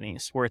of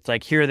companies where it's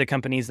like, here are the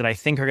companies that I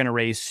think are going to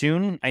raise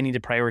soon. I need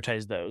to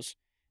prioritize those.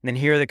 And then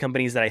here are the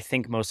companies that I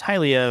think most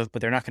highly of,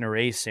 but they're not going to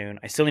raise soon.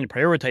 I still need to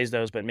prioritize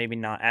those, but maybe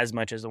not as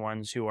much as the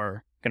ones who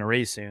are going to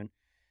raise soon.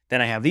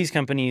 Then I have these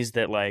companies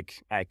that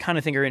like I kind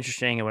of think are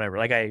interesting and whatever.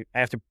 Like I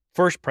have to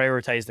first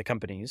prioritize the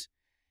companies.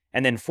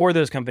 And then for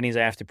those companies,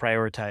 I have to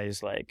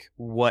prioritize like,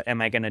 what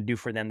am I going to do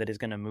for them that is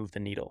going to move the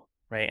needle,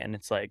 right? And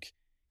it's like,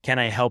 can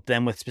I help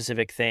them with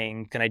specific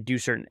thing? Can I do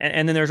certain,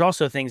 and then there's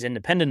also things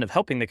independent of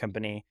helping the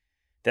company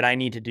that I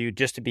need to do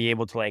just to be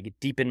able to like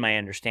deepen my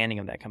understanding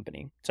of that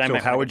company. So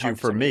how would you,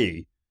 for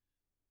me,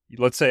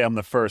 let's say I'm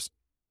the first,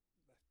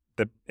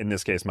 that in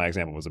this case, my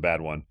example was a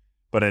bad one,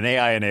 but an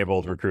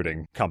AI-enabled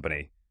recruiting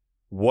company.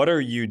 What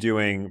are you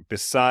doing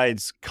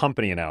besides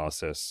company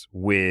analysis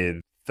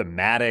with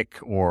thematic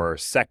or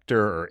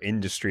sector or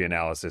industry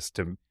analysis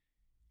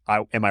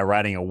am I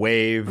riding a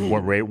wave?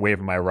 What wave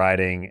am I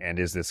riding? And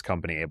is this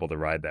company able to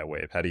ride that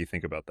wave? How do you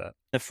think about that?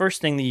 The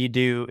first thing that you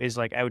do is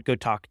like, I would go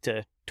talk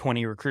to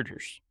 20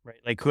 recruiters, right?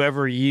 Like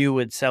whoever you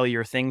would sell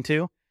your thing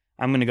to,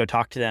 I'm going to go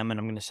talk to them and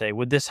I'm going to say,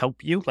 would this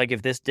help you? Like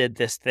if this did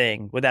this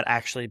thing, would that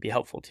actually be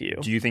helpful to you?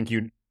 Do you think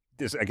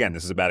this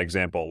is a bad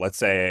example. Let's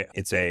say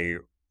it's a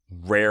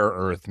rare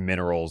earth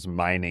minerals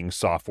mining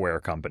software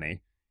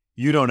company.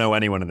 You don't know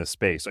anyone in this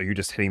space. Are you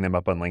just hitting them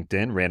up on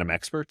LinkedIn, random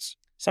experts?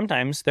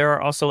 Sometimes there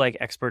are also like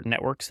expert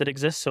networks that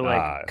exist. So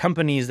like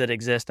companies that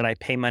exist that I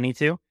pay money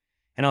to,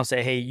 and I'll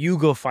say, hey, you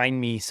go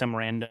find me some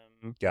random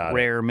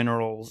rare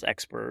minerals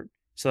expert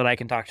so that I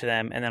can talk to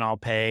them, and then I'll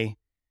pay,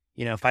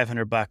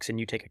 $500 and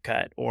you take a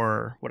cut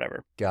or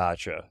whatever.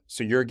 Gotcha.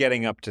 So you're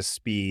getting up to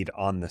speed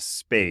on the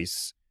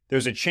space.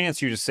 There's a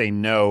chance you just say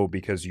no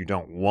because you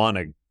don't want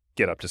to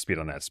get up to speed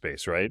on that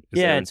space, right?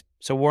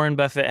 So Warren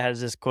Buffett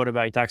has this quote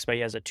he talks about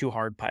he has a too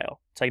hard pile.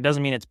 It's like, it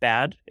doesn't mean it's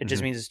bad. It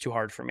just means it's too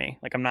hard for me.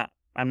 Like I'm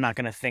not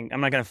going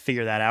to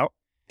figure that out.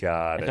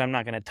 Got it. So I'm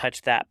not going to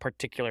touch that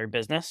particular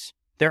business.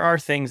 There are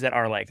things that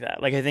are like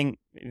that. Like I think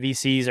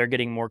VCs are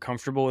getting more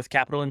comfortable with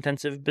capital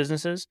intensive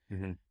businesses,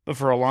 but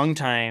for a long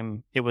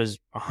time it was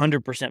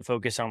 100%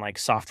 focused on like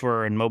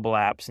software and mobile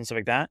apps and stuff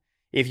like that.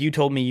 If you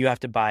told me you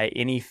have to buy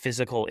any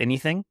physical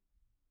anything,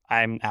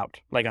 I'm out.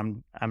 Like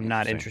I'm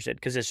not interested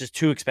because it's just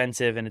too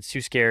expensive and it's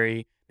too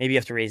scary. Maybe you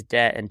have to raise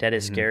debt, and debt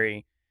is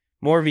scary.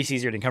 More VCs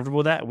are getting comfortable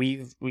with that.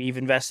 We've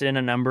invested in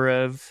a number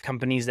of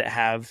companies that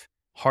have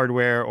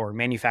hardware or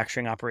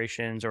manufacturing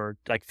operations or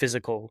like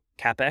physical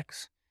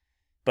CapEx,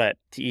 but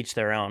to each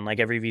their own.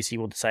 Like every VC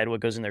will decide what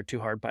goes in their too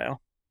hard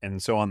pile.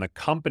 And so on the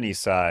company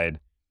side,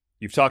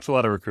 you've talked to a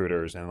lot of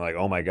recruiters and like,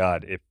 oh my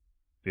God, if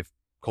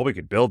Colby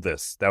could build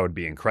this, that would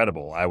be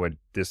incredible. I would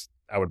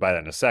buy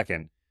that in a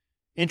second.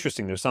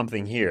 Interesting. There's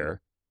something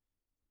here.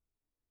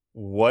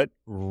 what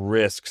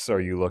risks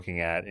are you looking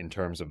at in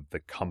terms of the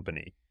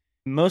company?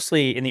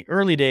 Mostly in the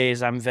early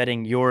days, I'm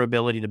vetting your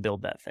ability to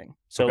build that thing.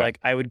 So Okay. like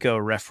I would go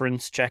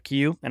reference check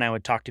you, and I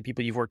would talk to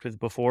people you've worked with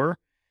before.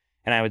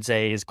 And I would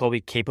say, is Colby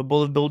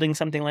capable of building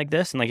something like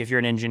this? And like, if you're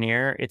an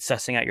engineer, it's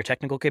sussing out your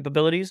technical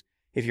capabilities.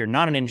 If you're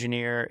not an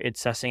engineer,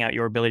 it's sussing out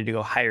your ability to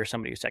go hire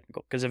somebody who's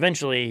technical. Because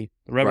eventually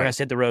the rubber has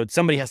to hit the road.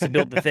 Somebody has to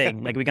build the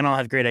thing. Like, we can all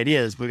have great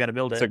ideas, but we got to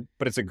build it.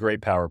 But it's a great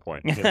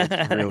PowerPoint. It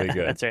looks really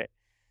good. That's right.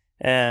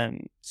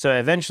 And so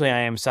eventually I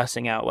am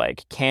sussing out,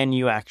 like, can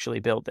you actually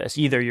build this,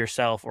 either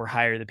yourself or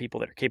hire the people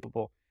that are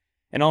capable?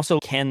 And also,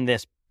 can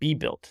this be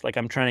built? Like,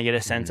 I'm trying to get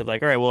a sense of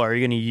like, all right, well, are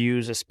you going to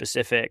use a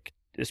specific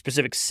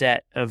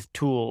set of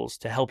tools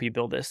to help you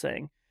build this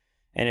thing?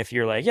 And if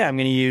you're like, yeah, I'm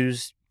going to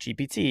use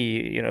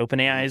GPT,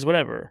 OpenAI's,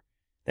 whatever,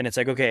 then it's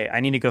like, okay, I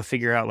need to go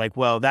figure out like,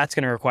 well, that's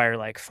going to require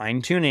like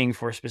fine tuning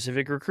for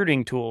specific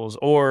recruiting tools.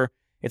 Or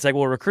it's like,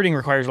 well, recruiting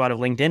requires a lot of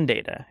LinkedIn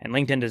data, and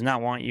LinkedIn does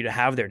not want you to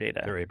have their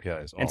data. Their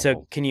APIs. And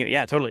so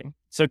totally.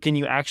 So can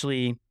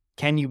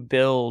you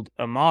build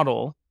a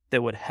model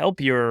that would help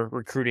your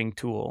recruiting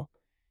tool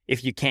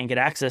if you can't get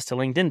access to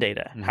LinkedIn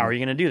data? Mm-hmm. How are you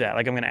going to do that?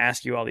 Like, I'm going to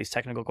ask you all these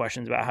technical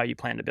questions about how you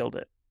plan to build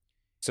it.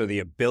 So the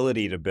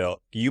ability to build,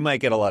 you might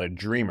get a lot of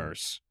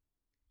dreamers.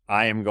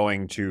 I am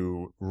going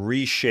to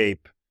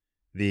reshape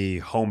the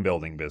home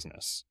building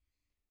business.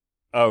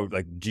 Oh,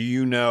 like, do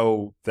you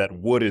know that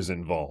wood is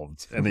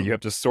involved and that you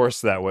have to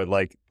source that wood?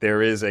 Like,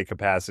 there is a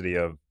capacity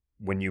of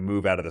when you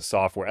move out of the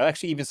software,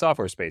 actually even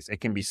software space, it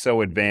can be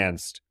so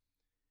advanced.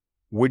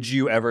 Would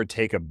you ever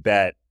take a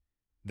bet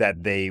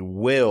that they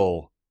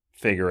will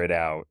figure it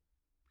out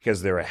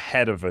because they're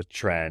ahead of a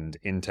trend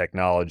in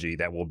technology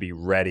that will be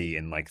ready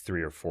in like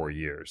 3 or 4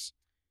 years?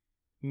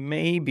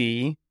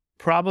 Maybe,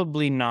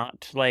 probably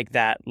not like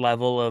that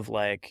level of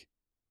like,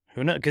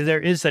 who knows? Because there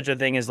is such a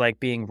thing as like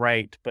being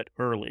right, but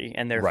early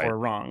and therefore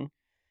wrong.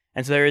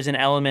 And so there is an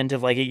element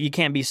of like, you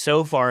can't be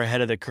so far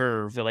ahead of the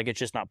curve that like, it's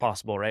just not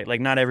possible, right?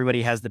 Like, not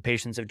everybody has the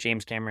patience of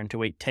James Cameron to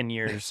wait 10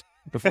 years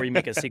before you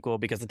make a sequel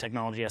because the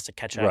technology has to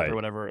catch up or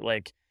whatever.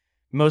 Like,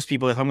 most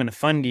people, if I'm going to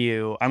fund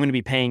you, I'm going to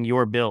be paying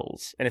your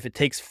bills. And if it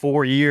takes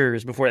 4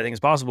 years before that thing is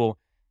possible,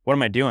 what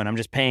am I doing? I'm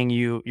just paying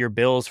you your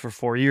bills for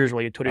 4 years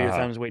while you twiddle your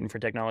thumbs waiting for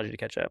technology to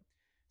catch up.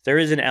 There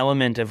is an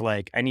element of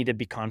like, I need to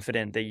be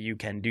confident that you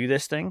can do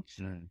this thing.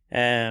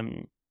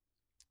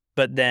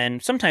 But then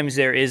sometimes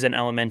there is an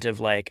element of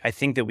like, I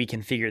think that we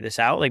can figure this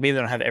out. Like, maybe they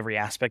don't have every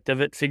aspect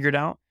of it figured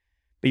out,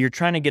 but you're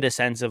trying to get a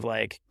sense of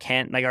like,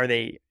 are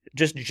they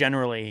just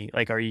generally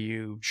like, are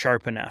you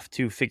sharp enough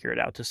to figure it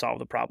out, to solve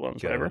the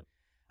problems, whatever?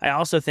 I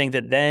also think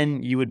that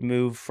then you would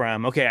move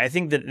from, okay, I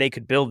think that they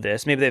could build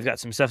this. Maybe they've got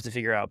some stuff to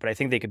figure out, but I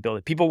think they could build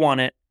it. People want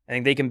it. I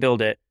think they can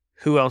build it.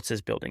 Who else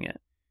is building it?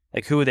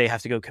 Like, who would they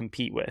have to go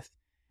compete with?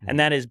 Mm-hmm. And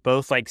that is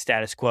both like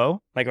status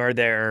quo. Like, are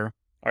there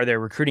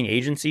recruiting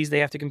agencies they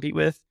have to compete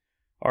with?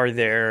 Are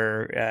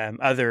there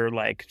other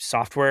like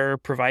software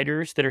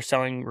providers that are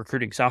selling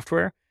recruiting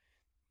software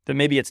that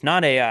maybe it's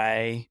not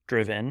AI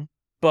driven,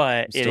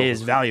 but it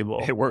is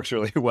valuable? It works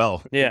really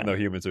well, even though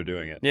humans are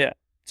doing it. Yeah.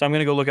 So I'm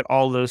going to go look at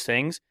all those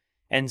things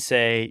and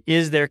say,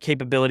 is their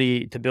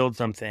capability to build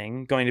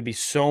something going to be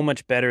so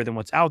much better than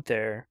what's out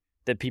there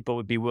that people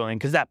would be willing?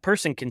 Because that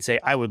person can say,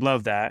 I would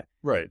love that.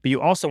 Right. But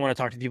you also want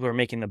to talk to people who are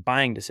making the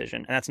buying decision.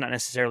 And that's not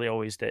necessarily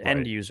always the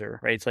end user,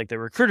 right? It's like the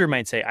recruiter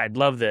might say, I'd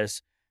love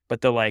this. But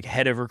the like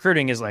head of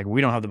recruiting is like,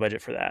 we don't have the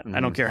budget for that. Mm-hmm. I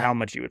don't care how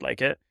much you would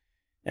like it.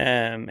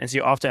 And so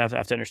you often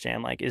have to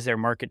understand, like, is there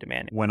market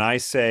demand? When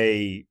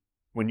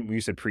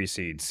you said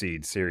pre-seed,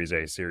 seed, Series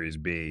A, Series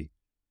B,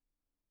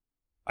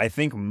 I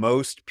think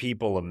most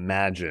people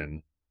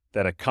imagine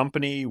that a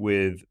company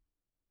with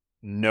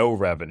no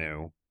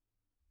revenue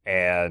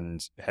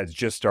and has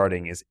just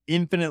starting is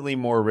infinitely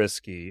more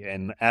risky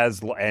and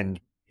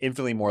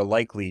infinitely more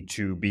likely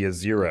to be a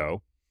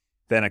zero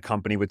than a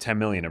company with 10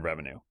 million of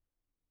revenue.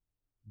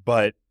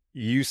 But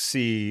you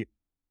see,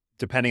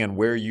 depending on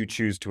where you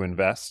choose to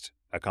invest,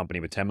 a company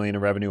with 10 million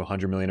in revenue,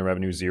 100 million in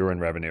revenue, 0 in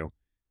revenue,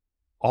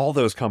 all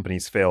those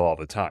companies fail all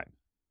the time.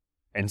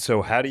 And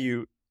so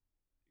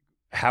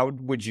how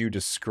would you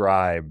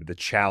describe the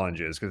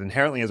challenges? Because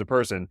inherently as a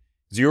person,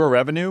 0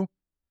 revenue,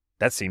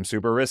 that seems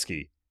super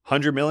risky.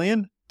 100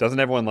 million, doesn't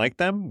everyone like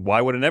them?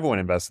 Why wouldn't everyone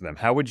invest in them?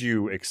 How would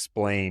you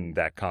explain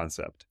that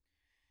concept?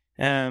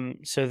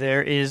 So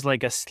there is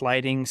like a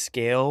sliding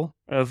scale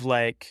of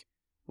like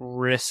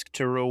risk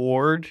to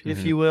reward,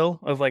 if you will,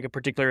 of like a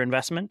particular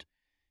investment.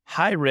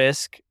 High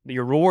risk,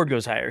 your reward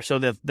goes higher. So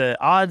the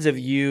odds of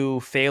you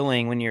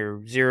failing when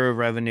you're 0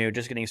 revenue,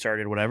 just getting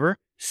started, whatever,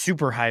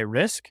 super high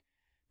risk.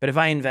 But if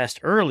I invest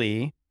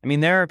early, I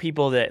mean, there are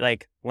people that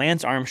like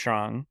Lance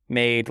Armstrong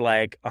made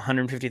like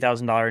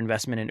 $150,000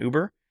 investment in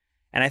Uber.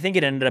 And I think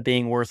it ended up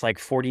being worth like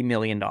 $40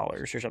 million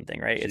or something,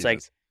 right? Jesus. It's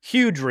like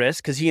huge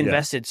risk because he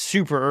invested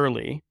super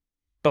early,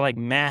 but like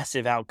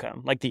massive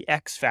outcome. Like the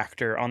X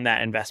factor on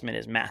that investment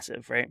is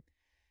massive, right?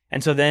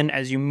 And so then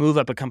as you move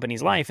up a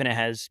company's life and it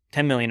has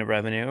 10 million of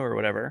revenue or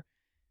whatever,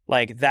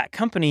 like that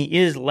company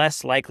is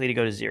less likely to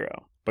go to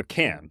 0. But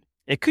can.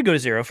 It could go to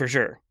 0 for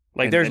sure.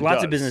 Like there's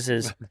lots of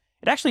businesses.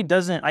 It actually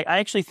doesn't. I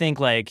actually think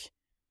like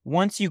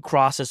once you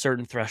cross a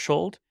certain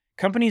threshold,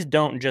 companies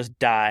don't just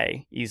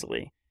die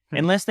easily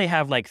unless they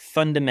have like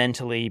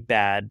fundamentally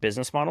bad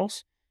business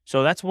models.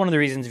 So that's one of the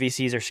reasons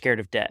VCs are scared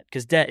of debt,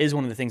 because debt is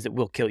one of the things that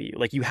will kill you.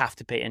 Like you have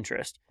to pay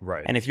interest.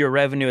 Right. And if your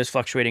revenue is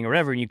fluctuating or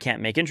whatever and you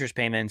can't make interest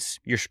payments,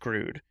 you're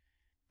screwed.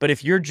 But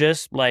if you're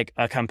just like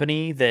a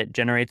company that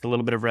generates a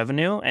little bit of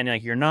revenue and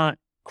like you're not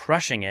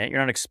crushing it, you're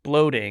not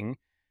exploding,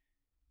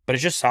 but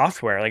it's just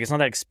software. Like it's not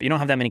that you don't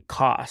have that many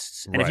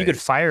costs. And if you could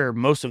fire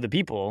most of the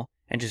people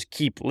and just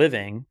keep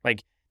living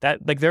like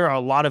that, like there are a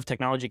lot of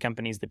technology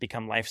companies that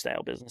become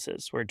lifestyle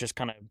businesses where it just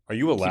kind of. Are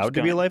you allowed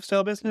to be a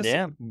lifestyle business?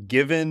 Yeah.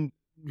 Given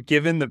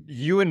that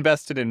you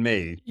invested in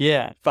me.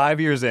 Yeah.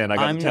 5 years in, I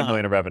got 10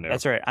 million of revenue.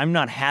 That's right. I'm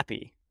not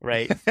happy,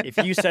 right? If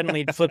you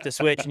suddenly flipped the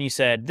switch and you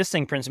said, this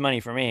thing prints money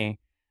for me,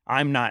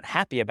 I'm not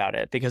happy about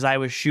it because I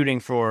was shooting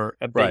for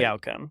a big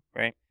outcome,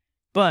 right?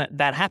 But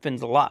that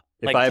happens a lot.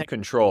 If I have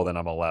control, then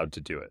I'm allowed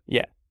to do it.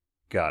 Yeah.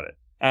 Got it.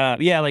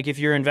 Yeah, like if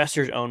your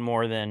investors own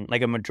more than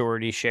like a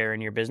majority share in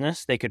your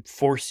business, they could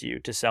force you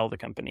to sell the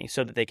company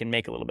so that they can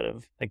make a little bit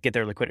of like get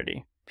their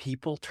liquidity.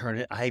 People turn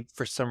it. I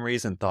for some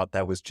reason thought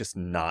that was just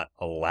not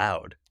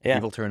allowed. Yeah.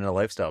 People turn it into a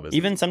lifestyle business.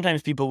 Even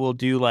sometimes people will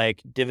do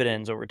like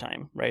dividends over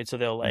time, right? So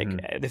they'll like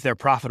if they're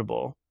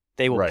profitable,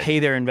 they will pay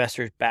their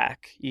investors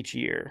back each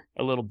year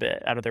a little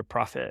bit out of their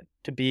profit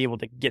to be able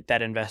to get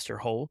that investor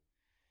whole.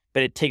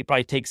 But it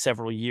probably takes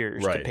several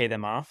years to pay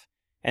them off.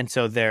 And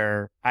so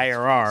their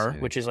IRR,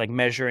 which is like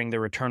measuring the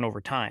return over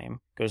time,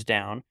 goes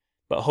down.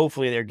 But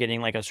hopefully they're getting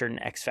like a certain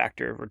X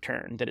factor of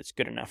return that it's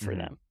good enough for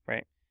them,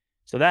 right?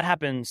 So that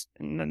happens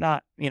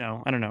not, I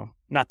don't know,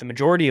 not the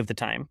majority of the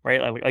time,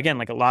 right? Like, again,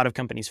 like a lot of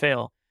companies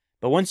fail.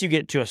 But once you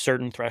get to a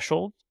certain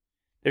threshold,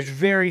 there's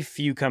very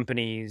few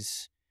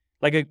companies,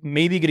 like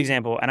maybe a good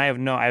example, and I have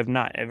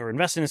not ever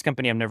invested in this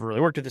company. I've never really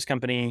worked with this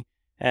company.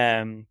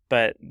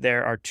 But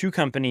there are two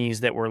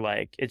companies that were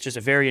like, it's just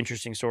a very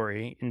interesting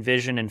story,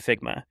 Envision and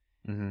Figma.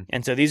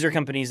 And so these are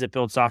companies that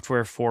build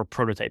software for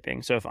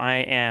prototyping. So if I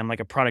am like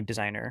a product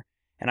designer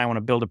and I want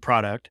to build a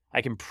product,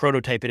 I can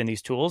prototype it in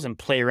these tools and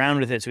play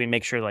around with it. So we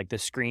make sure like the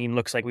screen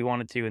looks like we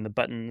want it to and the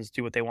buttons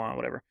do what they want,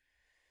 whatever.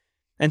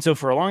 And so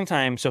for a long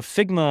time, so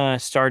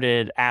Figma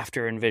started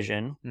after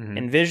Envision.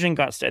 Envision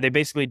they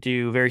basically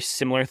do very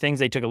similar things.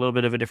 They took a little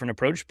bit of a different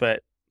approach,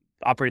 but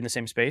operate in the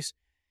same space.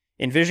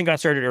 Envision got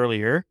started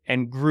earlier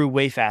and grew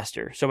way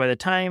faster. So by the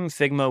time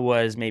Figma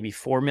was maybe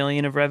 4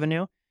 million of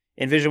revenue,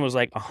 Envision was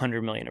like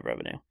 100 million of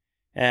revenue.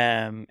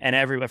 And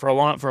for a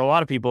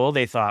lot of people,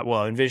 they thought,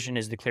 well, Envision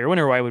is the clear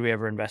winner. Why would we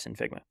ever invest in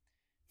Figma?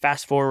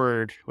 Fast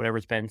forward, whatever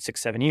it's been,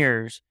 6-7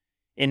 years,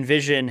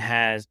 Envision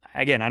has,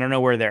 again, I don't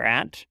know where they're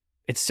at.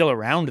 It's still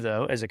around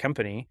though as a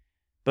company,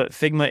 but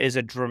Figma is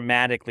a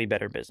dramatically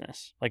better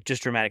business, like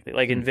just dramatically.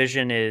 Like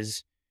Envision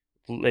is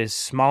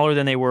smaller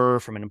than they were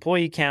from an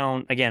employee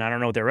count. Again, I don't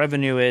know what their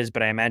revenue is,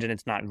 but I imagine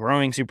it's not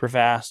growing super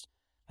fast.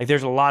 Like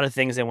there's a lot of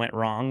things that went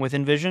wrong with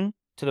Envision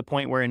to the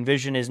point where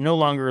Envision is no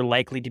longer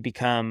likely to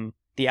become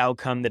the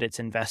outcome that its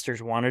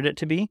investors wanted it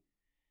to be.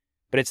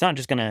 But they're not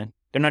just going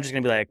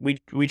to be like,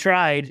 we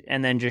tried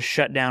and then just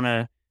shut down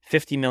a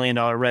 $50 million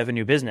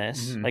revenue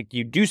business. Like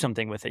you do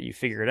something with it, you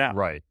figure it out.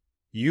 Right.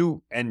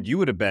 You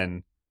would have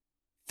been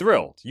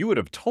thrilled. You would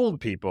have told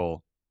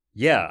people,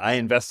 yeah, I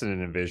invested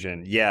in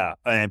Envision. Yeah.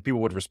 And people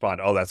would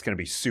respond, oh, that's going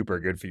to be super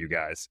good for you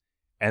guys.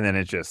 And then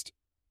it just,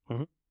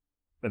 and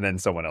then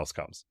someone else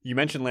comes. You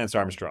mentioned Lance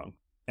Armstrong.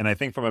 And I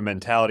think from a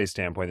mentality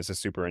standpoint, this is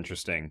super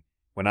interesting.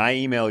 When I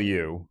email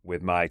you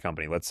with my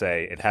company, let's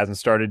say it hasn't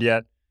started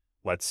yet.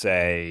 Let's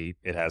say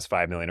it has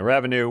 5 million in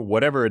revenue,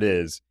 whatever it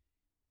is.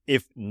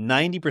 If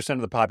 90%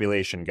 of the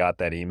population got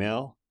that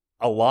email,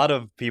 a lot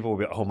of people will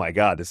be, oh my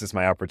God, this is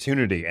my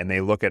opportunity. And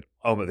they look at,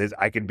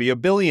 I could be a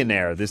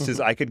billionaire. This is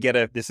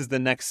the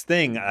next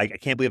thing. I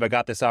can't believe I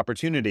got this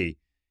opportunity.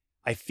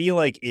 I feel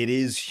like it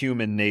is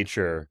human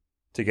nature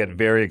to get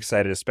very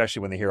excited,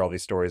 especially when they hear all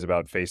these stories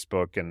about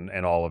Facebook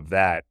and all of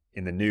that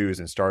in the news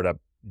and startup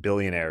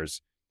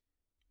billionaires.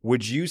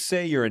 Would you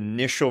say your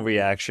initial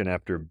reaction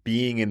after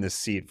being in the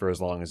seat for as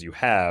long as you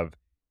have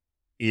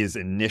is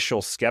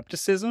initial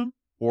skepticism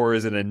or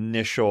is it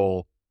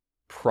initial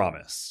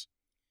promise?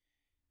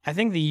 I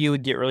think that you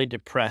would get really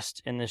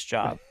depressed in this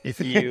job if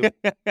you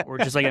were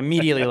just like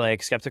immediately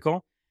like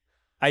skeptical.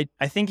 I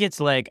think it's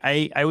like,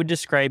 I would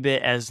describe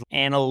it as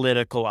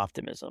analytical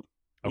optimism.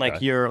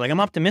 Okay. Like I'm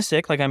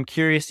optimistic, like I'm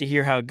curious to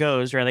hear how it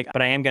goes, right? Like,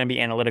 but I am going to be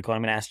analytical.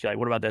 I'm going to ask you like,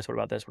 what about this? What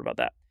about this? What about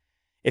that?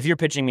 If you're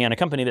pitching me on a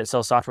company that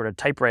sells software to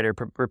typewriter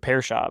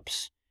repair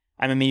shops,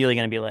 I'm immediately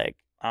going to be like,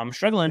 I'm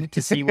struggling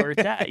to see where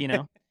it's at,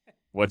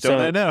 What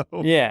don't I know?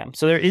 Yeah.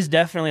 So there is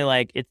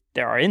definitely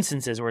there are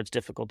instances where it's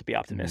difficult to be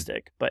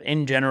optimistic, but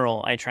in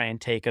general, I try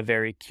and take a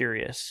very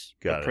curious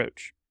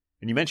approach.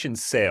 And you mentioned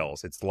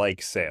sales. It's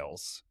like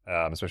sales,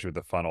 especially with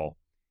the funnel.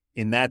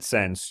 In that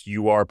sense,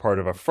 you are part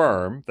of a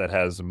firm that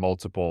has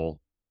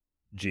multiple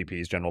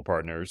GPs, general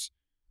partners,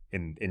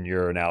 in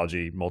your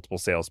analogy, multiple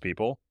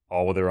salespeople,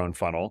 all with their own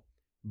funnel.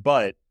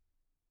 But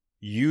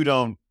you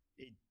don't,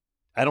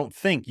 I don't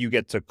think you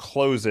get to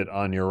close it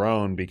on your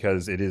own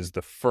because it is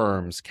the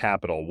firm's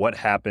capital. What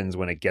happens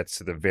when it gets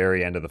to the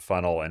very end of the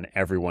funnel and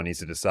everyone needs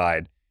to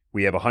decide,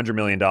 we have $100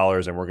 million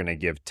and we're going to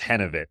give 10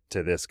 of it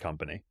to this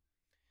company?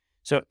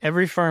 So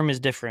every firm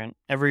is different.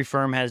 Every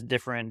firm has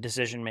different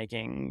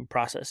decision-making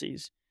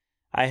processes.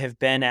 I have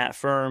been at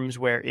firms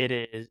where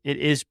it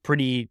is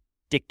pretty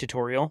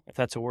dictatorial, if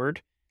that's a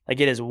word. Like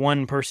it is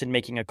one person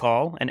making a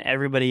call and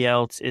everybody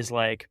else is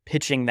like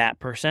pitching that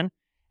person.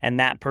 And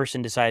that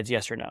person decides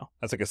yes or no.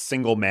 That's like a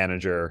single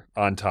manager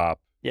on top.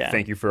 Yeah.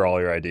 Thank you for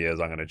all your ideas.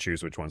 I'm going to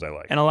choose which ones I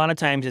like. And a lot of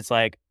times it's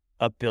like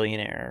a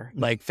billionaire,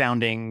 like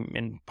founding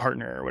and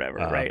partner or whatever,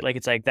 right? Like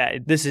it's like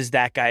that. This is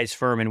that guy's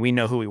firm and we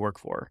know who we work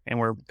for and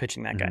we're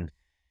pitching that guy.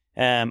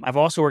 I've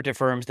also worked at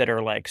firms that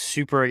are like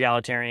super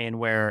egalitarian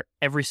where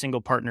every single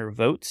partner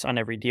votes on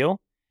every deal.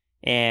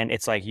 And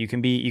it's like you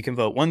can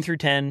vote 1 through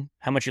 10,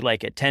 how much you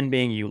like it. 10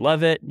 being you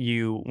love it,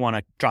 you want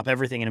to drop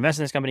everything and invest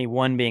in this company.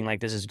 1 being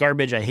like, this is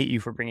garbage, I hate you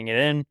for bringing it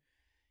in.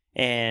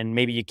 And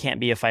maybe you can't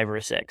be a 5 or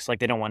a 6. Like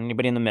they don't want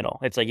anybody in the middle.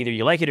 It's like either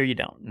you like it or you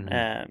don't.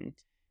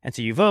 And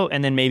so you vote,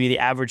 and then maybe the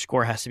average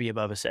score has to be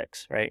above a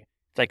 6, right?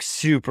 It's like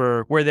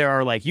super, where there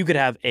are like, you could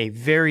have a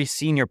very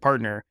senior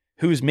partner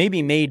who's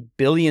maybe made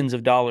billions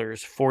of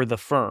dollars for the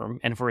firm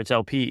and for its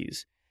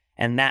LPs.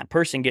 And that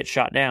person gets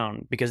shot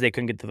down because they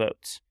couldn't get the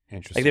votes.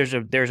 Interesting.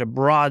 Like there's a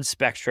broad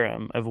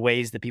spectrum of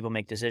ways that people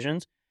make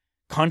decisions.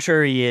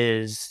 Contrary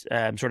is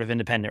sort of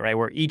independent, right?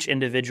 Where each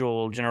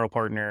individual general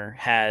partner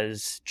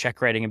has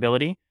check writing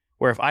ability,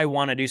 where if I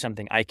want to do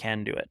something, I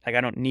can do it. Like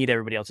I don't need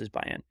everybody else's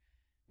buy-in.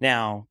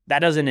 Now, that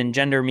doesn't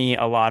engender me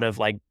a lot of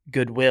like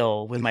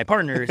goodwill with my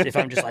partners if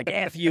I'm just like,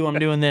 F you, I'm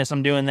doing this,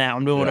 I'm doing that,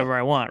 I'm doing whatever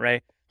I want,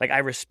 right? Like I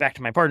respect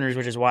my partners,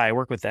 which is why I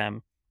work with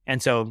them.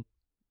 And so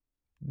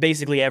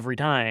basically every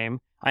time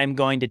I'm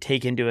going to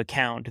take into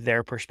account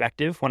their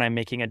perspective when I'm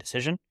making a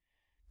decision.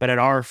 But at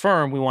our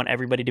firm, we want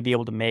everybody to be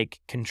able to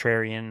make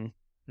contrarian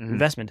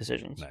investment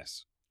decisions.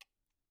 Nice.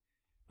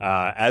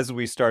 As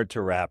we start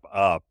to wrap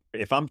up,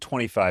 if I'm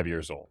 25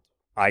 years old,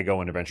 I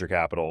go into venture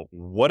capital,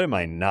 what am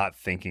I not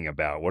thinking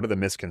about? What are the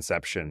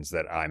misconceptions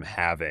that I'm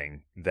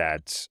having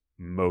that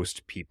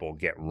most people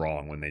get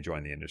wrong when they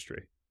join the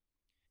industry?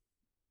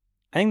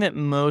 I think that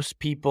most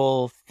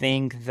people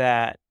think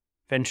that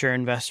venture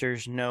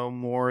investors know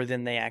more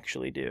than they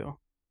actually do.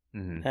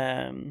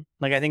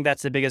 Like I think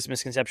that's the biggest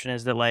misconception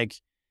is that like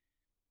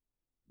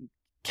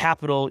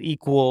capital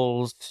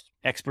equals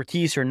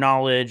expertise or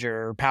knowledge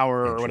or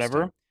power or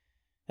whatever.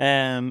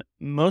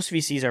 Most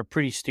VCs are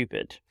pretty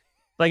stupid.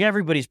 Like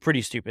everybody's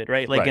pretty stupid,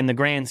 right? Like in the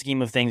grand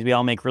scheme of things, we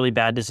all make really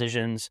bad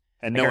decisions.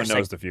 And like no one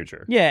knows the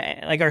future.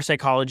 Yeah, like our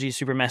psychology is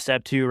super messed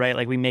up too, right?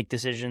 Like we make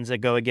decisions that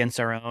go against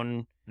our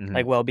own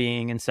like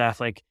well-being and stuff.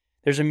 Like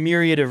there's a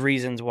myriad of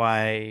reasons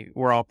why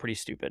we're all pretty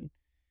stupid.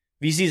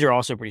 VCs are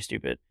also pretty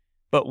stupid.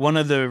 But one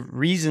of the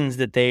reasons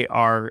that they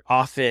are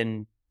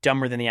often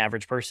dumber than the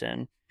average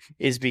person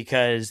is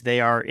because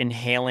they are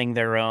inhaling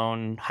their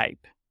own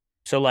hype.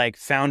 So like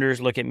founders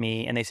look at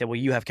me and they say, well,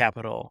 you have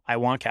capital. I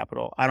want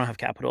capital. I don't have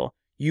capital.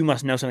 You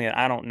must know something that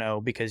I don't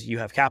know because you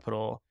have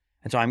capital.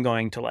 And so I'm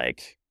going to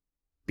like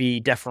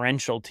be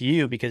deferential to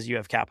you because you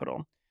have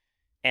capital.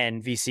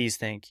 And VCs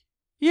think,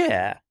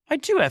 yeah, I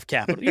do have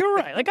capital. You're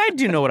right. Like I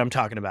do know what I'm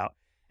talking about.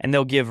 And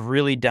they'll give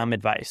really dumb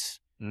advice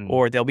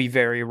or they'll be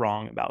very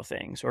wrong about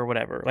things or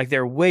whatever. Like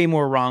they're way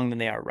more wrong than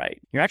they are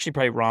right. You're actually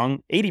probably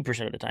wrong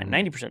 80% of the time,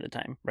 90% of the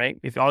time, right?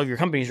 If all of your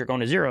companies are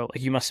going to zero,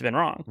 like you must have been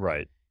wrong.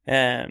 Right.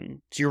 So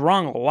you're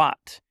wrong a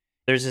lot.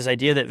 There's this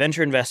idea that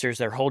venture investors,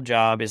 their whole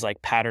job is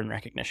like pattern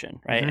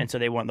recognition, right? And so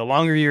they want, the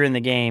longer you're in the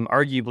game,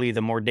 arguably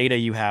the more data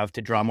you have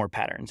to draw more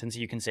patterns. And so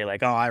you can say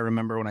like, oh, I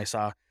remember when I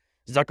saw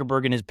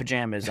Zuckerberg in his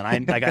pajamas and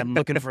I'm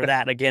looking for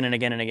that again and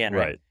again and again,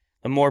 right?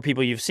 The more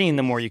people you've seen,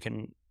 the more you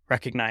can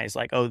recognize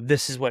like, oh,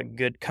 this is what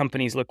good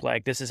companies look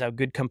like. This is how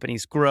good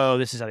companies grow.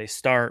 This is how they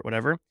start,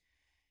 whatever.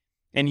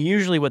 And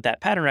usually what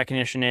that pattern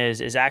recognition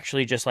is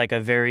actually just like a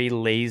very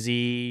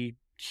lazy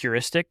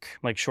heuristic,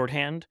 like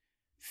shorthand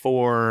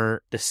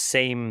for the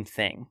same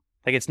thing.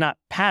 Like it's not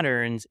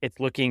patterns, it's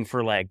looking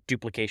for like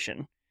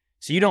duplication.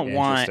 So you don't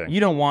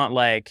want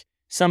like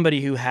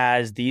somebody who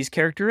has these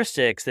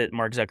characteristics that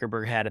Mark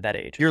Zuckerberg had at that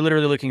age. You're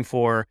literally looking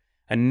for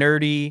a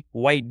nerdy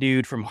white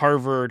dude from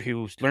Harvard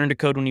who learned to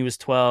code when he was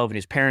 12 and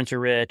his parents are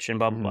rich and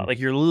blah, blah, blah. Like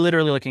you're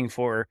literally looking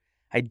for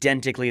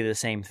identically the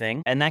same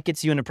thing. And that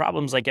gets you into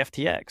problems like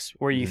FTX,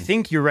 where you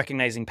think you're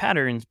recognizing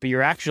patterns, but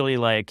you're actually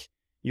like,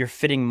 you're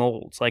fitting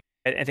molds. Like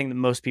I think that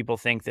most people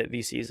think that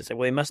VCs say,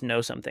 well, they must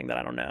know something that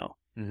I don't know.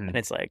 And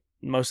it's like,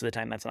 most of the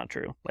time that's not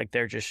true. Like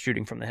they're just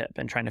shooting from the hip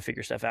and trying to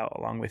figure stuff out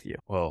along with you.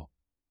 Well,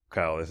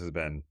 Kyle, this has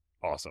been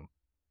awesome.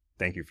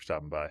 Thank you for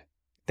stopping by.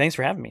 Thanks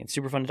for having me. It's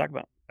super fun to talk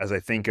about. As I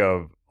think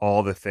of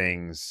all the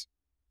things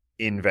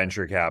in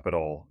venture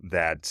capital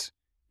that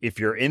if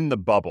you're in the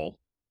bubble,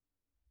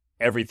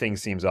 everything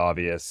seems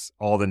obvious.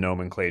 All the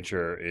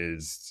nomenclature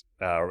is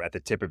at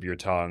the tip of your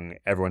tongue.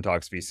 Everyone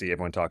talks VC,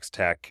 everyone talks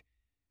tech.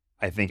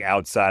 I think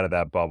outside of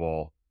that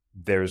bubble,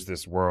 there's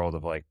this world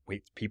of like,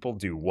 wait, people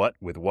do what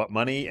with what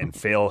money and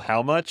fail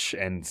how much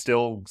and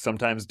still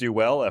sometimes do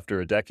well after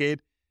a decade.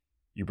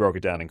 You broke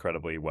it down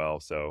incredibly well,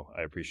 so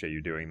I appreciate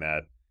you doing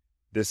that.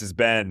 This has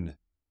been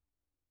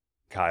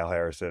Kyle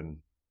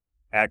Harrison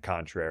at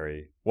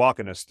Contrary,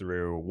 walking us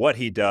through what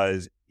he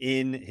does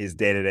in his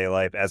day-to-day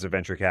life as a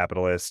venture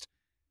capitalist.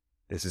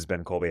 This has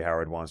been Colby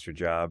Howard Wants Your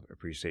Job.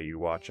 Appreciate you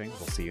watching.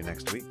 We'll see you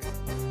next week.